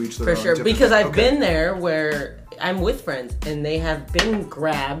 person to each their For own. sure, typically. because I've Okay. been there where I'm with friends and they have been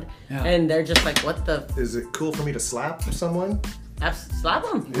grabbed and they're just like, "What the? Is it cool for me to slap someone? Slap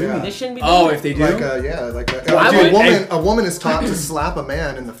them? Yeah. They shouldn't be." Oh, doing if they that. do. A woman is taught to slap a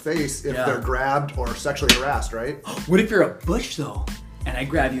man in the face if Yeah. they're grabbed or sexually harassed, right? What if you're a butch though, and I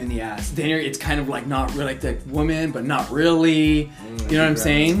grab you in the ass? Then it's kind of like not really like the woman, but not really. You know what I'm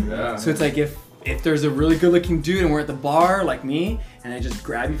saying? Yeah. So it's like if there's a really good-looking dude and we're at the bar like me, and I just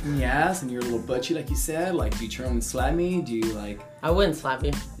grab you from the ass and you're a little butchy like you said, like do you turn and slap me? Do you like? I wouldn't slap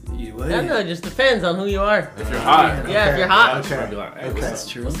you. You would. I don't know. It just depends on who you are. If you're hot. Yeah, if you're hot. Okay. I'd be like, hey, what's That's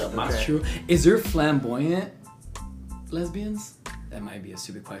up? true. What's up, That's okay. true. Is there flamboyant lesbians? That might be a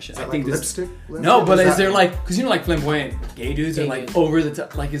stupid question. I think this. lipstick. No, but is that- there like, because like flamboyant gay dudes are Gay like dudes. over the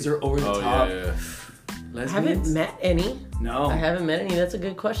top? Like, is there over the Oh, top yeah. I lesbians? haven't met any. No. I haven't met any. That's a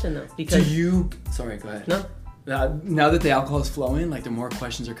good question though. Do Because you? Sorry, go ahead. no. Now that the alcohol is flowing, like the more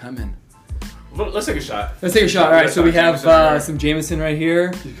questions are coming. Well, let's take a shot. Let's take a shot. All right, so we have Jameson right here. some Jameson right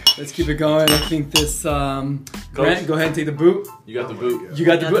here. Let's keep it going. I think this. Grant, go ahead and take the boot. You got the boot. You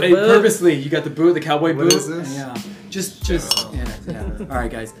got the got boot. the Hey, boot. purposely. You got the boot, the cowboy What boot. is this? Yeah. Just. Yeah. All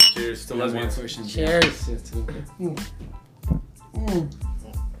right, guys. Cheers to One more lesbians. question. Cheers.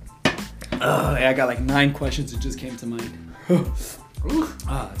 Yeah, I got like 9 questions that just came to mind.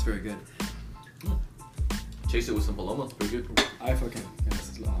 That's very good. Chase it with some Paloma. Pretty good. I fucking. Yeah, this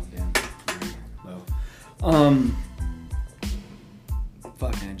is low. Damn. Very low.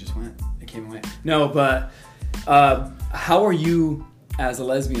 Fuck, man, it just went. It came and went. No, but how are you as a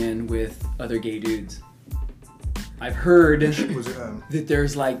lesbian with other gay dudes? I've heard Was it, that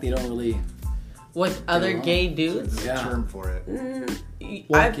there's like they don't really. With other on. gay dudes. there's a Yeah. term for it.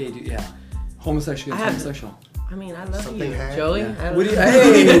 What I've- gay dude? Yeah. Homosexual. I have- Homosexual. I mean, I love Something you, hag? Joey. Yeah. I What do you?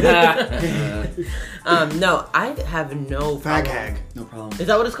 hey. Hey. No, I have no Fag problem. hag. No problem. Is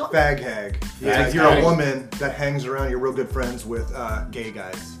that what it's called? Fag hag. Yeah, Fag you're hag. a woman that hangs around, you're real good friends with gay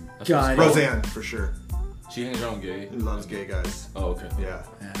guys. Got it. Roseanne, for sure. She hangs around gay. Loves gay guys. Oh, okay. Yeah,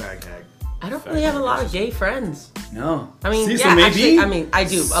 fag hag. I don't really have a lot of gay friends. No. I mean, See, yeah, so maybe. actually, I mean, I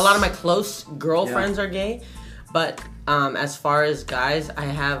do. A lot of my close girlfriends are gay, but as far as guys, I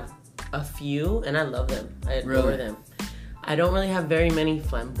have a few, and I love them. I adore Really? them. I don't really have very many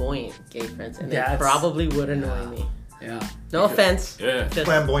flamboyant gay friends, and they That's- probably would annoy me. Yeah. No offense. Yeah. Just,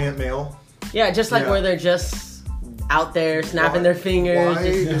 Flamboyant male. yeah, just like Yeah. where they're just out there snapping Why- their fingers. Why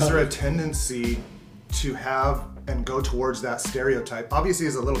just- is there a tendency to have and go towards that stereotype? Obviously,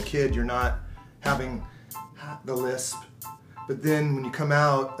 as a little kid, you're not having the lisp. But then when you come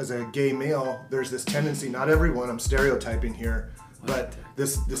out as a gay male, there's this tendency, not everyone, I'm stereotyping here, but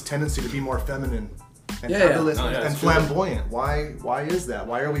this tendency to be more feminine and Yeah, have yeah. the lisp No, yeah, and it's true. flamboyant. Why is that?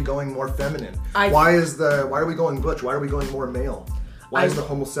 Why are we going more feminine? I- Why are we going butch? Why are we going more male? Why I- is the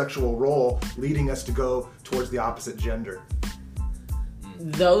homosexual role leading us to go towards the opposite gender?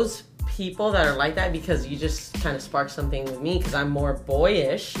 Those people that are like that, because you just kind of sparked something with me, because I'm more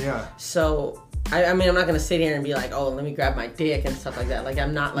boyish. Yeah. So, I mean, I'm not going to sit here and be like, oh, let me grab my dick and stuff like that. Like,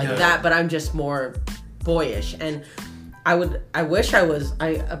 I'm not like Yeah. that, but I'm just more boyish. And I wish I was,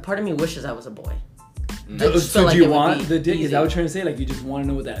 a part of me wishes I was a boy. I just So feel like do you it would want be the dick? Is easy. that what you're trying to say? Like you just want to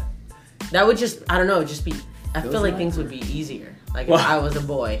know what that? That would just, I don't know, just be, I Feels feel like like? things would be easier. Like, Well- if I was a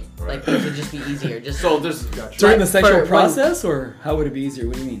boy, like, Right. things would just be easier. Just So there's Gotcha. During the Like, sexual for when- process, or how would it be easier?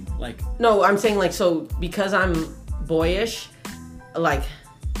 What do you mean? Like No, I'm saying like, so because I'm boyish, like,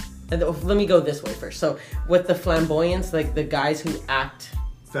 let me go this way first. So with the flamboyance, like the guys who act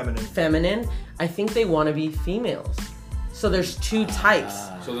Feminine. feminine, I think they want to be females. So there's two types.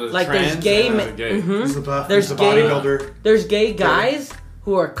 so there's Like, there's trans gay and ma- gay. There's the buff, There's there's the gay- bodybuilder. There's gay guys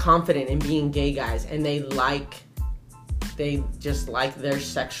who are confident in being gay guys, and they just like their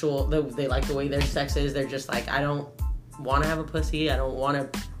sexual, they like the way their sex is. They're just like, I don't want to have a pussy. I don't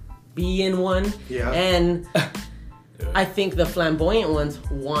want to be in one. Yeah. And Yeah. I think the flamboyant ones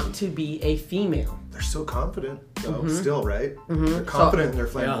want to be a female. They're so confident, though, still, right? They're confident in their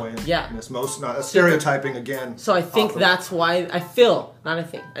flamboyant. Yeah. Most not stereotyping again. So I think off the- that's why I feel, not I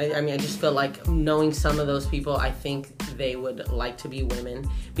think, I mean, I just feel like knowing some of those people, I think they would like to be women,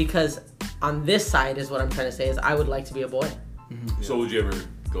 because on this side is what I'm trying to say is I would like to be a boy. So would you ever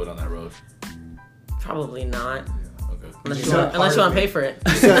go down that road? Probably not. Okay. Unless You you said want, part unless you of want to me. pay for it.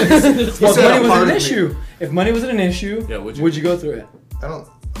 You said- you well, if said money a was part an of me. issue. If money wasn't an issue, Yeah, would you? would you go through it?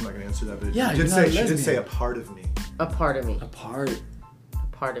 I'm not gonna answer that, but Yeah, she you're did not a say she did lesbian. say a part of me. A part of me. A part. A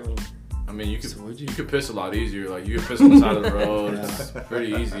part of me. I mean, you could So would you? you could piss a lot easier. Like you could piss on the side of the road. Yeah. It's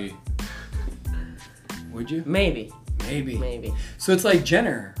pretty easy. Would you? Maybe. Maybe. Maybe. So it's like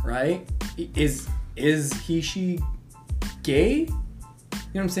Jenner, right? Is she gay? You know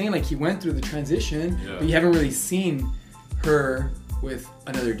what I'm saying? Like he went through the transition, Yeah. but you haven't really seen her with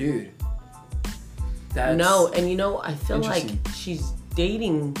another dude. That's No, and you know, I feel like Interesting. she's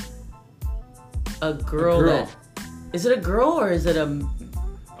dating a girl, girl. that... Is it a girl or is it a...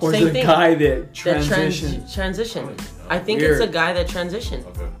 or same the thing. guy that That transitioned. transition. Oh, I think weird. it's a guy that transitioned.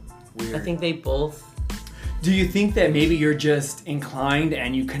 Okay. Weird. I think they both... Do you think that maybe you're just inclined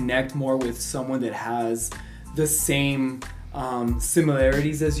and you connect more with someone that has the same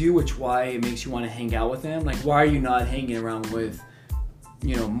similarities as you, which why it makes you want to hang out with them? Like, why are you not hanging around with,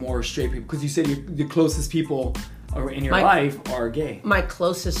 more straight people? Because you said the closest people in your My- life are gay. My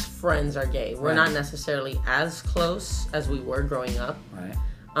closest friends are gay. We're Right. not necessarily as close as we were growing up. Right.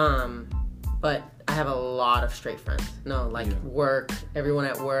 But I have a lot of straight friends. No, like Yeah. work, everyone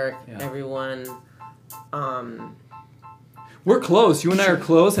at work, Yeah. everyone... We're close. You and I are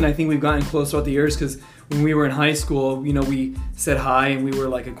close, and I think we've gotten close throughout the years because when we were in high school, we said hi and we were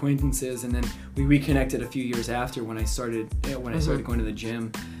like acquaintances, and then we reconnected a few years after when I started going to the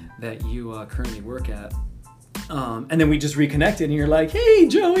gym that you currently work at. And then we just reconnected, and you're like, "Hey,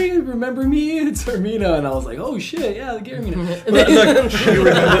 Joey, remember me? It's Hermina." And I was like, "Oh shit, yeah, the Hermina." But look, You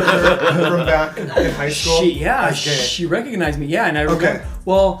remember her from back in high school? As gay. she recognized me. Yeah, and I remember. Okay.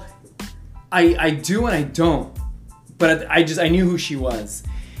 Well, I do and I don't, but I knew who she was,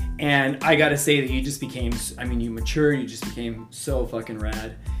 and I gotta say that you just became. I mean, you matured. You just became so fucking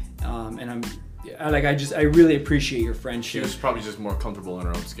rad, and I really appreciate your She friendship. was probably just more comfortable in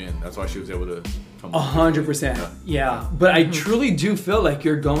her own skin. That's why she was able to come. 100%. Yeah, but I truly do feel like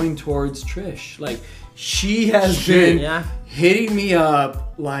you're going towards Trish. Like she has been Yeah. hitting me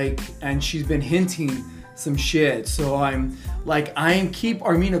up, and she's been hinting some shit. So I'm like, I keep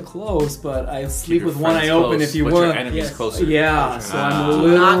Armina close, but I sleep your with one eye friends open close, if you but your want. enemies Yes. closer. Yeah, so I'm a Ah.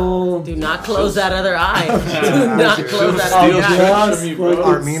 little. Do not close that other eye. Do not close that Steal other tricks eye. from me, bro.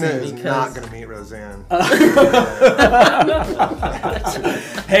 Armina is Because- not going to meet Roseanne.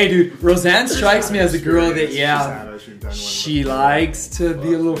 Hey, dude, Roseanne strikes me as a girl that, She's yeah, had us. She's done one she before. likes to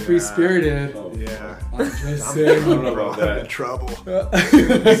be a little free spirited. Yeah. I'm just I saying. don't know about I'm in that. trouble.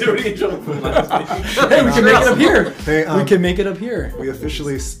 He's already in trouble from last week. Hey, we can make it up here. Hey, We can make it up here. we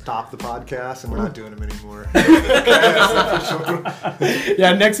officially stopped the podcast and we're not doing them anymore.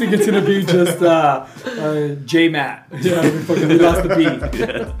 Yeah, next week it's gonna be just J Matt. Yeah, we lost the beat.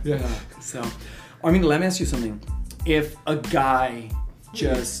 Yeah. So, I mean, let me ask you something. If a guy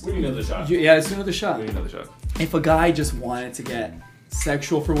just We need another shot. yeah, let's do another shot. We need another shot. If a guy just wanted to get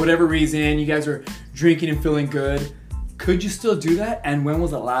sexual for whatever reason, you guys are drinking and feeling good, could you still do that? And when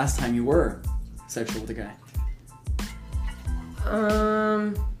was the last time you were sexual with a guy?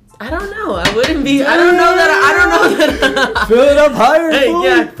 I don't know. I wouldn't be. I don't know that. Fill it up higher. Hey, fool.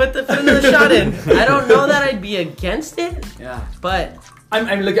 yeah, put another shot in. I don't know that I'd be against it, Yeah. but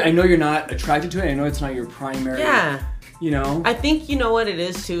I'm look. I know you're not attracted to it. I know it's not your primary. yeah. You know. I think you know what it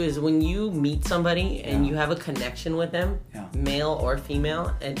is too is when you meet somebody and Yeah. you have a connection with them, Yeah. male or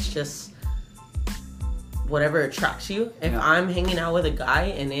female, it's just whatever attracts you. If Yeah. I'm hanging out with a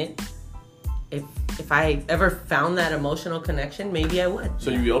guy and if I ever found that emotional connection, maybe I would.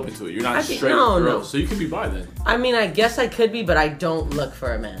 So you'd be open to it. You're not I think- straight no, girl. no. So you could be bi then. I mean, I guess I could be, but I don't look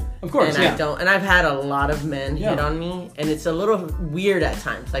for a man. Of course, and yeah. I don't. And I've had a lot of men hit Yeah. on me, and it's a little weird at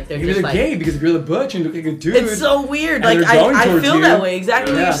times. Like they're Maybe just they're like, gay because if you're the butch and look like a dude. it's so weird. And Like they're going I towards feel you. that way.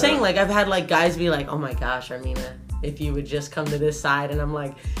 Exactly what Yeah. you're saying. Like I've had like guys be like, "Oh my gosh, Armina, if you would just come to this side," and I'm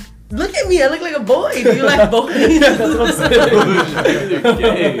like, "Look at me, I look like a boy. Do you like boys?" That's what I'm saying. You're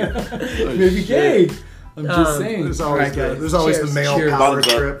gay. Maybe gay. I'm just saying. There's All always, right, guys. there's always Cheers. the male Cheers. power Bottoms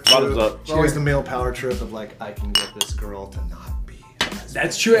up. trip. Bottoms up. There's always Cheers. the male power trip of like, I can get this girl to not be. a lesbian.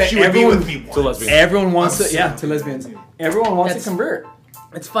 That's true. She would be Everyone, with me once. To lesbian. everyone wants I'm to. Yeah, so to lesbians. confused. Everyone wants That's- to convert.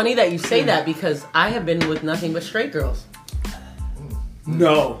 It's funny that you say that because I have been with nothing but straight girls.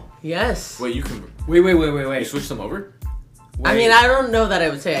 No. Yes. Wait, you can. Wait. You switch them over? I mean, I don't know that I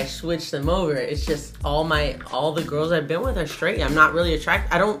would say I switched them over. It's just all the girls I've been with are straight. I'm not really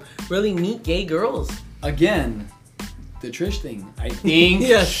attracted. I don't really meet gay girls. Again, the Trish thing. I think.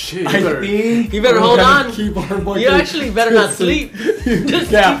 Yeah. Shit, I you better. think. You better we're hold gonna on. Keep our fucking You actually better not Tristan. sleep.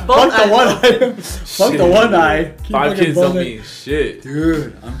 Just Yeah. keep both Fuck the one eyes eye. Fuck the Shit. one eye. Keep 5 fucking kids both don't eye- mean shit.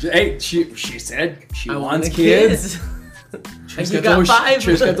 Dude, I'm just. Hey, she said she I wants want kids. And you got 5.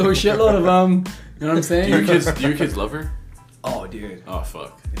 Trish got the whole shitload of them. You know what I'm saying? Do your kids love her? Oh, dude. Oh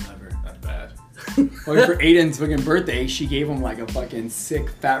fuck. They love her. That's bad. Well, for Aiden's fucking birthday, she gave him like a fucking sick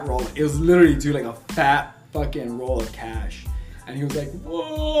fat roll. It was literally, dude, like a fat fucking roll of cash. And he was like,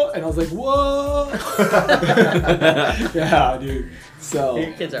 whoa. And I was like, whoa. Yeah, dude. So,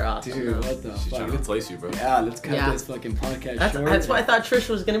 Your kids are awesome. dude, what the She's fuck? trying to replace you, bro. Yeah, let's cut Yeah. this fucking podcast That's, short. that's why I thought Trish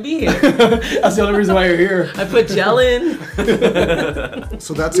was gonna be here. That's the only reason why you're here. I put gel in.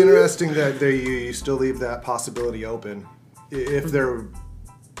 So that's interesting that you still leave that possibility open. If there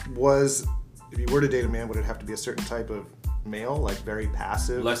was, if you were to date a man, would it have to be a certain type of male, like very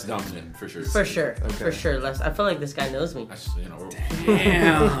passive? Less dominant, for sure. For sure. Okay. For sure. I feel like this guy knows me. That's, you know,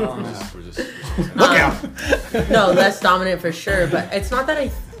 Damn. we're just Look out! No, less dominant for sure. But it's not that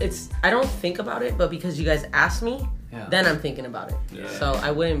I don't think about it, but because you guys asked me, Yeah. then I'm thinking about it. Yeah. So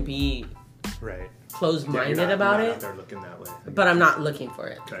I wouldn't be Right. closed-minded Yeah, you're about not it, out there looking that way. but I'm not looking for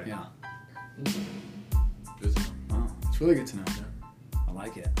it. Okay. Yeah. good. Wow. It's really good to know. I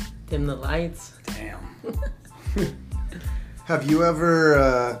like it. Dim the lights. Damn. Have you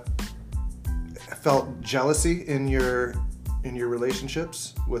ever felt jealousy in your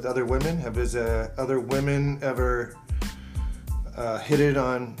relationships with other women? Have other women ever hit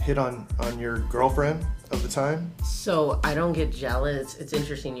on your girlfriend of the time? So I don't get jealous. It's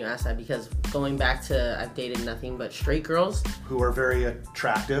interesting you asked that because going back to I've dated nothing but straight girls, Who are very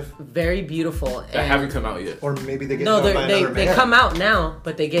attractive, very beautiful. That haven't come out yet. or maybe they get No, hit by they another man. come out now,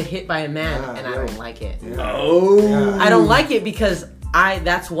 but they get hit by a man, Ah, and I right. don't like it. Yeah. Oh. I don't like it because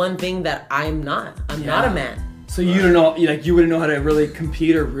that's one thing that I'm not. I'm not a Yeah. man. So you don't know, like you wouldn't know how to really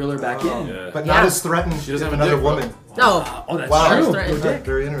compete or reel her back in. Yeah. But Yeah. not as threatened She if doesn't have a another dick, bro. woman. No, Oh, that's Wow, true. That's No dick.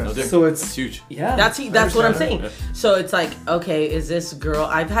 very No interesting. dick. So it's- That's huge. Yeah. that's what I'm understand saying. that. So it's like, okay, is this girl?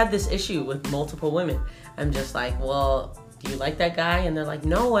 I've had this issue with multiple women. I'm just like, well, do you like that guy? And they're like,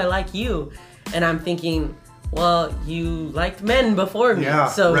 no, I like you. And I'm thinking, well, you liked men before me, Yeah,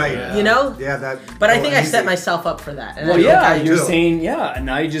 so right. you know. Yeah, that. But I oh, think I easy. set myself up for that. And Well, I think yeah, I you're do. saying, yeah, and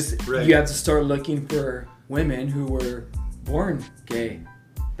now you Right. have to start looking for women who were born gay.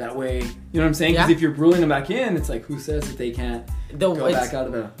 That way, you know what I'm saying? Because Yeah. if you're ruling them back in, it's like, who says that they can't go back out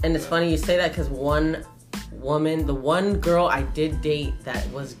of the... And it's funny you say that because one woman, the one girl I did date that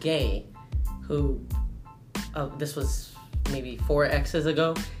was gay, who, this was maybe 4 exes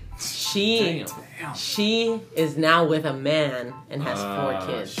ago, she is now with a man and has 4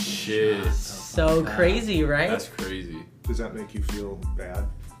 kids. Shit. So crazy, right? That's crazy. Does that make you feel bad?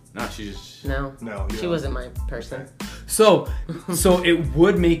 Nah, she just. No, No, you she don't. wasn't my person. So it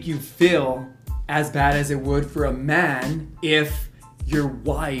would make you feel as bad as it would for a man if your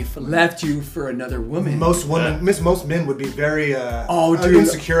wife left you for another woman. Most women, most men would be very dude.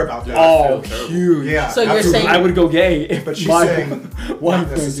 insecure about that. Oh, feel terrible. huge. yeah. So you're absolutely. saying- I would go gay if But she's my saying wife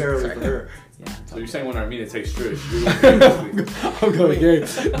not necessarily for her. So you're saying when Armina takes strict, I'm going gay.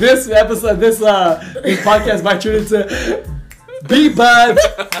 This episode, this podcast might turn into B-Buds.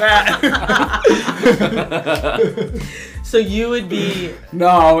 So you would be,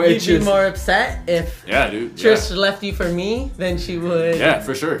 No, you'd it's be just... more upset if yeah, dude. Trish left you for me than she would Yeah,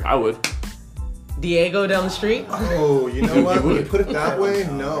 for sure. I would. Diego down the street. Oh, you know what? You When you would. put it that way,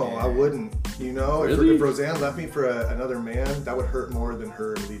 no, I wouldn't. You know, Really? if Roseanne left me for another man, that would hurt more than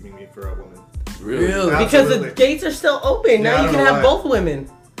her leaving me for a woman. Really? Really? Because the Absolutely. gates are still open. Yeah, I Now you don't can know have why. both women.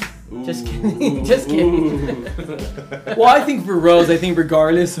 Just kidding. Just kidding. Well, I think for Rose, I think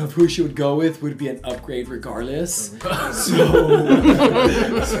regardless of who she would go with would be an upgrade regardless.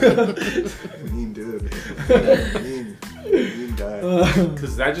 Mean dude. Mean guy.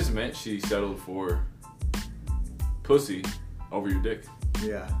 Because that just meant she settled for pussy over your dick.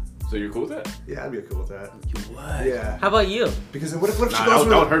 Yeah. So you're cool with that? Yeah, I'd be cool with that. What? Yeah. How about you? Because what if she Nah, goes that with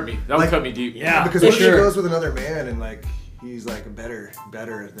would, that would hurt me. That would like- cut me deep. Yeah. because for what if she sure. goes with another man and like he's like better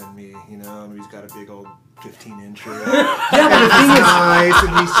than me, you know, and he's got a big old 15-incher. Yeah, but the thing is, Nice,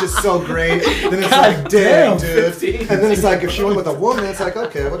 and he's just so great. Then it's God like, damn, damn, dude. 15. And then it's like, if she went with a woman, it's like,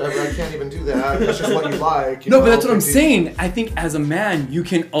 okay, whatever. I can't even do that. That's just what you like. You no, know? but that's what I'm Maybe- saying. I think as a man, you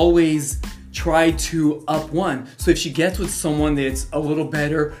can always try to up one. So if she gets with someone that's a little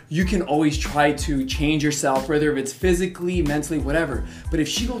better, you can always try to change yourself, whether if it's physically, mentally, whatever. But if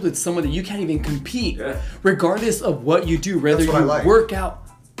she goes with someone that you can't even compete, Yeah. regardless of what you do, whether That's what I you like. work out,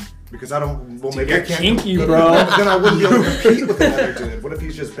 Because I don't. Well, maybe you're I can't. kinky, compete. bro. Then I wouldn't be able to compete with another dude. What if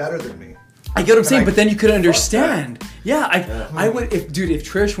he's just better than me? I get what I'm saying, I- but then you could understand. Yeah, I would if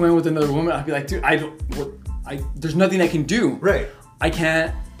Trish went with another woman, I'd be like, dude, there's nothing I can do. Right. I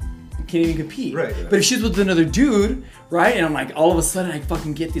can't even compete. Right. But if she's with another dude, right, and I'm like, all of a sudden I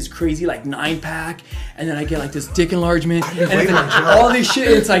fucking get this crazy like 9-pack, and then I get like this dick enlargement, and waiting then on Joe. all this shit.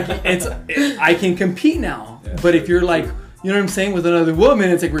 It's like I can compete now. Yeah, but if you're like, you know what I'm saying, with another woman,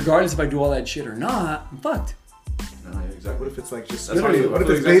 it's like regardless if I do all that shit or not, I'm fucked. No, yeah, exactly. What if it's like just That's literally? what I What if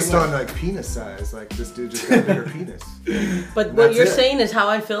feel it's exactly based what- on like penis size? Like this dude just got a bigger penis. But what That's you're it. saying is how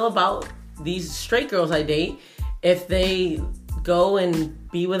I feel about these straight girls I date. If they go and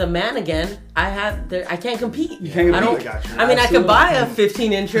be with a man again, I can't compete. You can't I compete. don't. I got you. I mean, I could buy a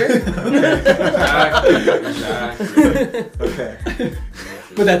 15-incher. Exactly. Okay.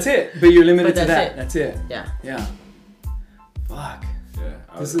 But that's it. But you're limited But to that's that. it. That's it. Yeah. Yeah. Fuck. Yeah,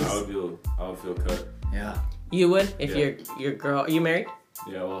 I This would, is- I would feel cut. Yeah. You would if Yeah. your girl. Are you married?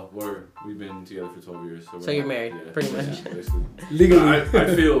 Yeah, well, we've been together for 12 years. So, So you're married, pretty much. Basically. Legally.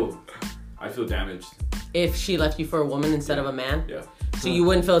 I feel damaged. If she left you for a woman instead of a man, Yeah. so you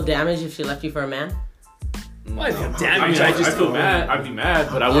wouldn't feel damaged if she left you for a man. I feel I, damaged. mean, I just I feel mad. I'd be mad,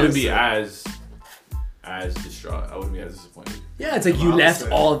 but I wouldn't be Honestly. as distraught. I wouldn't be as disappointed. Yeah, it's like you left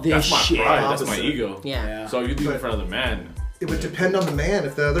Opposite. all this That's my shit. pride. That's my Opposite. ego. Yeah. Yeah. So you do it in But- front of the man. It would depend on the man.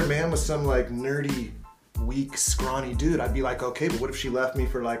 If the other man was some like nerdy, weak, scrawny dude, I'd be like, okay, but what if she left me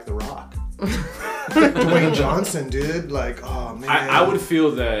for like The Rock? Dwayne Johnson, dude. Like, oh man. I would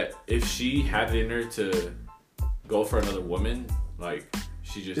feel that if she had it in her to go for another woman, like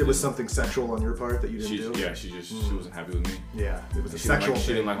she just It was didn't- something sexual on your part that you didn't She, do. yeah, she wasn't happy with me. Yeah, it was a She didn't sexual. like- she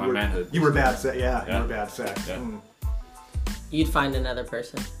thing. didn't like my You were- manhood. You were bad sex. Yeah, Yeah. you were bad sex. Yeah. You'd find another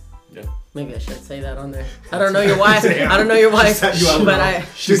person. Yeah. Maybe I shouldn't say that on there. I don't know your wife. I don't know your wife, set you up, but bro. I. Dude,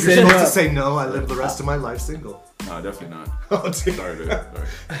 She you're said supposed no. to say no. I live the rest of my life single. No, definitely not. Oh, dude. Sorry, dude. Sorry.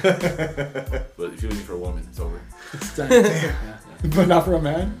 But if you're looking for a woman, it's over. It's done. Yeah. But not for a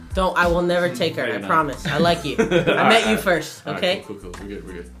man. Don't. I will never take her. Maybe I not. promise. I like you. I met you first. All right, Okay. cool. We're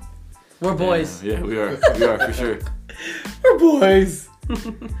good. We're boys. Yeah, we are. We are for sure. We're boys.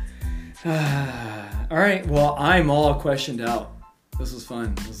 All right. Well, I'm all questioned out. This was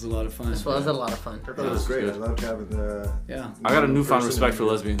fun. This was a lot of fun. This was a lot of fun. I thought it was great. I loved having the. Yeah. I got a newfound person respect for in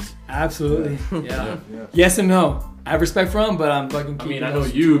here. lesbians. Absolutely. Yeah. Yeah. Yes and no. I have respect for them, but I'm fucking I keeping mean, I know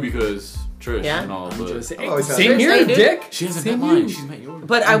those- you because Trish Yeah? and all, I'm but just saying. Oh, it's Same not- here, Hey, dude. Dick. she hasn't Same met mine. you. She's met yours.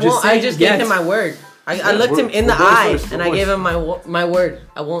 But I'm just I saying, just yes. gave him my word. I Yeah, looked him in the we're boys eye first, we're and I boys. gave him my word.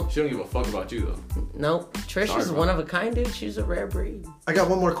 I won't. She don't give a fuck about you though. No, Trish Sorry, is bro. one of a kind, dude. She's a rare breed. I got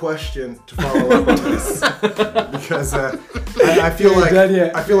one more question to follow up on this because I feel like Done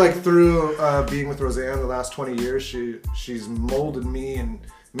yet. I feel like through being with Roseanne the last 20 years, she's molded me and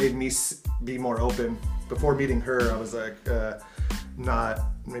made me be more open. Before meeting her, I was like not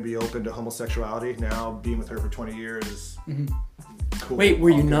maybe open to homosexuality. Now being with her for 20 years is cool. Wait, were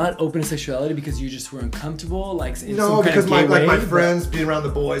you Okay. not open to sexuality because you just were uncomfortable? Like in No, some kind because of my gay like my way? friends being around the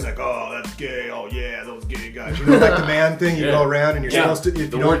boys, like, oh, that's gay. Oh yeah, those gay guys. You know, like the man thing. You Yeah. go around and you're Yeah. supposed to.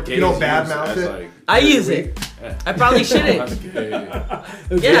 If The you word don't, gay you don't is used badmouth as, it. like, I very use weak. it. I probably shouldn't. That's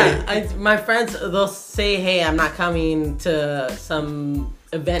gay. Yeah, my friends, they'll say, hey, I'm not coming to some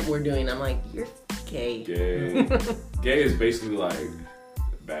event we're doing. I'm like, you're gay. Gay. Gay is basically like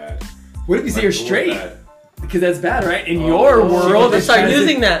bad. What if you say Like, you're the word straight? bad. Because that's bad, right? In Oh, your shit. world, Let's it's start kinda-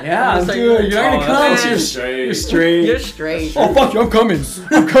 using that. Yeah, Let's start dude, using you're that. not gonna come. that's You're straight. You're straight. You're straight. Oh fuck you! I'm coming.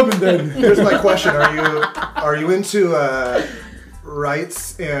 I'm coming then. Here's my question: Are you into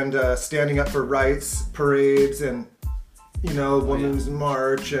rights and standing up for rights parades and Women's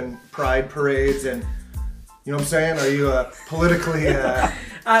March and Pride parades and you know what I'm saying? Are you politically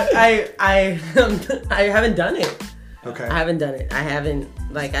I haven't done it. okay? I haven't done it. I haven't,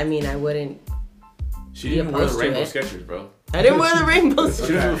 I wouldn't. She Be didn't wear the opposed to rainbow it. sketchers, bro. I didn't wear the rainbow. She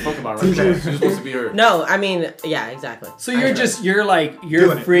doesn't give a fuck about rainbow. She's supposed to be her. No, I mean, yeah, exactly. So you're Doing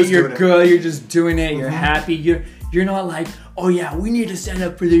you're it, free, just you're doing it. good, you're just doing it, you're happy, you're not like, oh yeah, we need to stand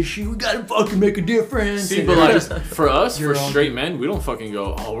up for this shit, we gotta fucking make a difference. See, And but you're like, just- for us, You're for on- straight men, we don't fucking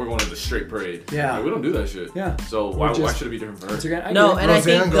go, oh, we're going to the straight parade. Yeah. Like, we don't do that shit. Yeah. So We're why just- should it be different for her? It's okay, I No, get it. and I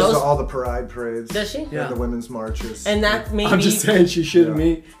Roseanne think goes those. to all the Pride parades. Does she? And Yeah. the women's marches. And that maybe. I'm just saying she shouldn't Yeah.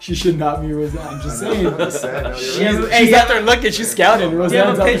 meet. She should not meet Roseanne. I'm just saying. I'm just saying, no, you're She's, right. Hey, she's yeah. out there looking. She's scouting. you have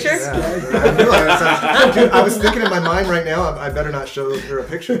Roseanne's a out there picture? scouting. Yeah, I realized dude, I was thinking in my mind right now, I better not show her a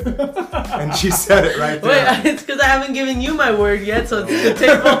picture. And she said it right there. Wait, it's because I haven't given you my word yet, so the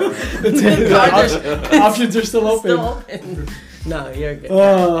table. The cards are options are still open. still open. No, you're good.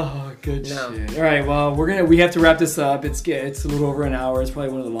 Oh, good No. shit. All right, well, we have to wrap this up. It's a little over an hour. It's probably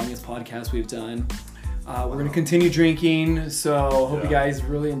one of the longest podcasts we've done. We're gonna continue drinking, so hope you guys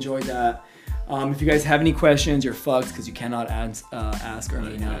really enjoyed that. If you guys have any questions, you're fucked because you cannot ask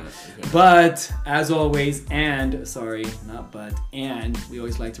Armina. But as always, and we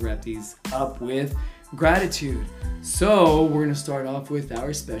always like to wrap these up with gratitude. So we're gonna start off with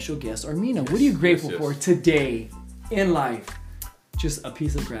our special guest, Armina. What are you grateful yes. for today in life? Just a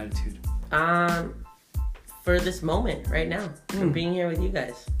piece of gratitude. For this moment right now, for being here with you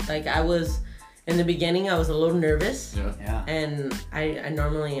guys. Like in the beginning, I was a little nervous. Yeah. Yeah. And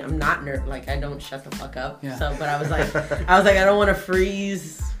I'm not I don't shut the fuck up. Yeah. So, but I was like, I don't want to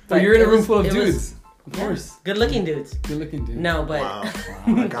freeze. But Like, you're in a it room was- full of it was- dudes. Of yeah, course. good looking dudes. Good looking dude. No, but Wow.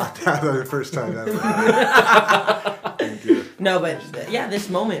 I got that the first time ever. Thank you. no, but yeah, this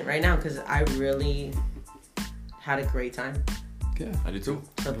moment right now because I really had a great time. Good. I did too.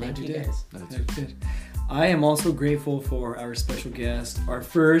 So Glad thank you did. guys. I did too. Good. I am also grateful for our special guest. Our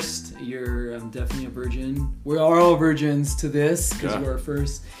first, you're definitely a virgin. We are all virgins to this because Yeah. we're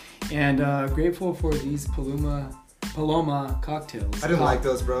first. And grateful for these Paloma cocktails. I didn't like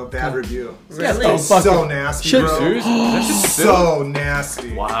those, bro. Bad review. Really? Oh, fuck So it. nasty, Shit. bro. Seriously? That shit's still- So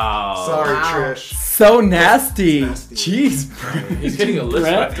nasty. Wow. Sorry, Wow. Trish. So nasty. Nasty. Jeez, bro. He's getting a list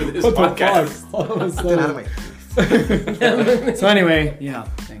Brett, after this what the podcast. fuck? All of a Get out of sudden. my face. So anyway, yeah,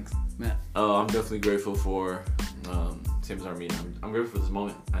 thanks, Matt. Oh, I'm definitely grateful for, same as Armina. I'm grateful for this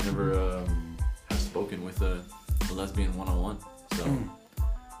moment. I never have spoken with a lesbian one-on-one. So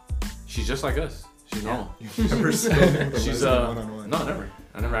she's just like us. She's normal. Never spoken with a She's lesbian one-on-one. no, never.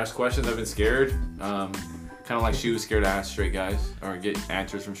 I never asked questions. I've been scared. Kind of like she was scared to ask straight guys or get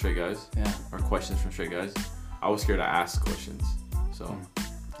answers from straight guys Yeah. or questions from straight guys. I was scared to ask questions. So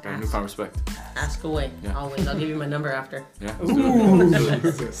I got a newfound respect. Ask away. Yeah. Always. I'll give you my number after. Yeah. Ooh. Let's do it.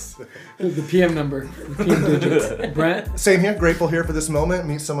 Jesus. The PM number, the PM digits. Brent. Same here. Grateful here for this moment.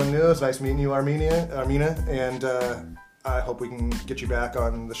 Meet someone new. It's nice meeting you, Armina. And I hope we can get you back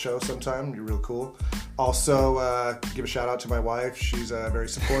on the show sometime. You're real cool. Also, give a shout out to my wife. She's very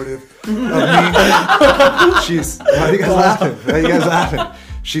supportive of me. Why are you guys laughing? Why are you guys laughing?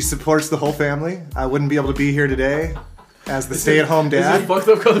 She supports the whole family. I wouldn't be able to be here today as the stay-at-home Is it dad. fucked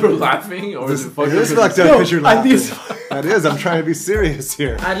up because we're laughing, or is it fucked It is up? 'cause fucked up because you're I think laughing. it's That is. I'm trying to be serious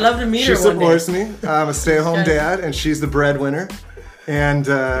here. I'd love to meet She her one day. supports me. I'm a stay-at-home dad, and she's the breadwinner. And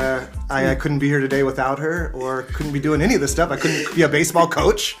I couldn't be here today without her, or couldn't be doing any of this stuff. I couldn't be a baseball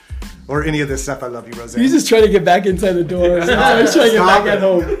coach, or any of this stuff. I love you, Roseanne. He's just trying to get back inside the door. He's trying to get back at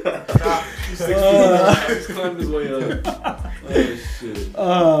home. He's climbing his way up. Oh, shit.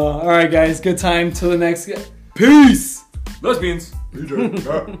 All right, guys. Good time. Till the next. Peace. Lesbians.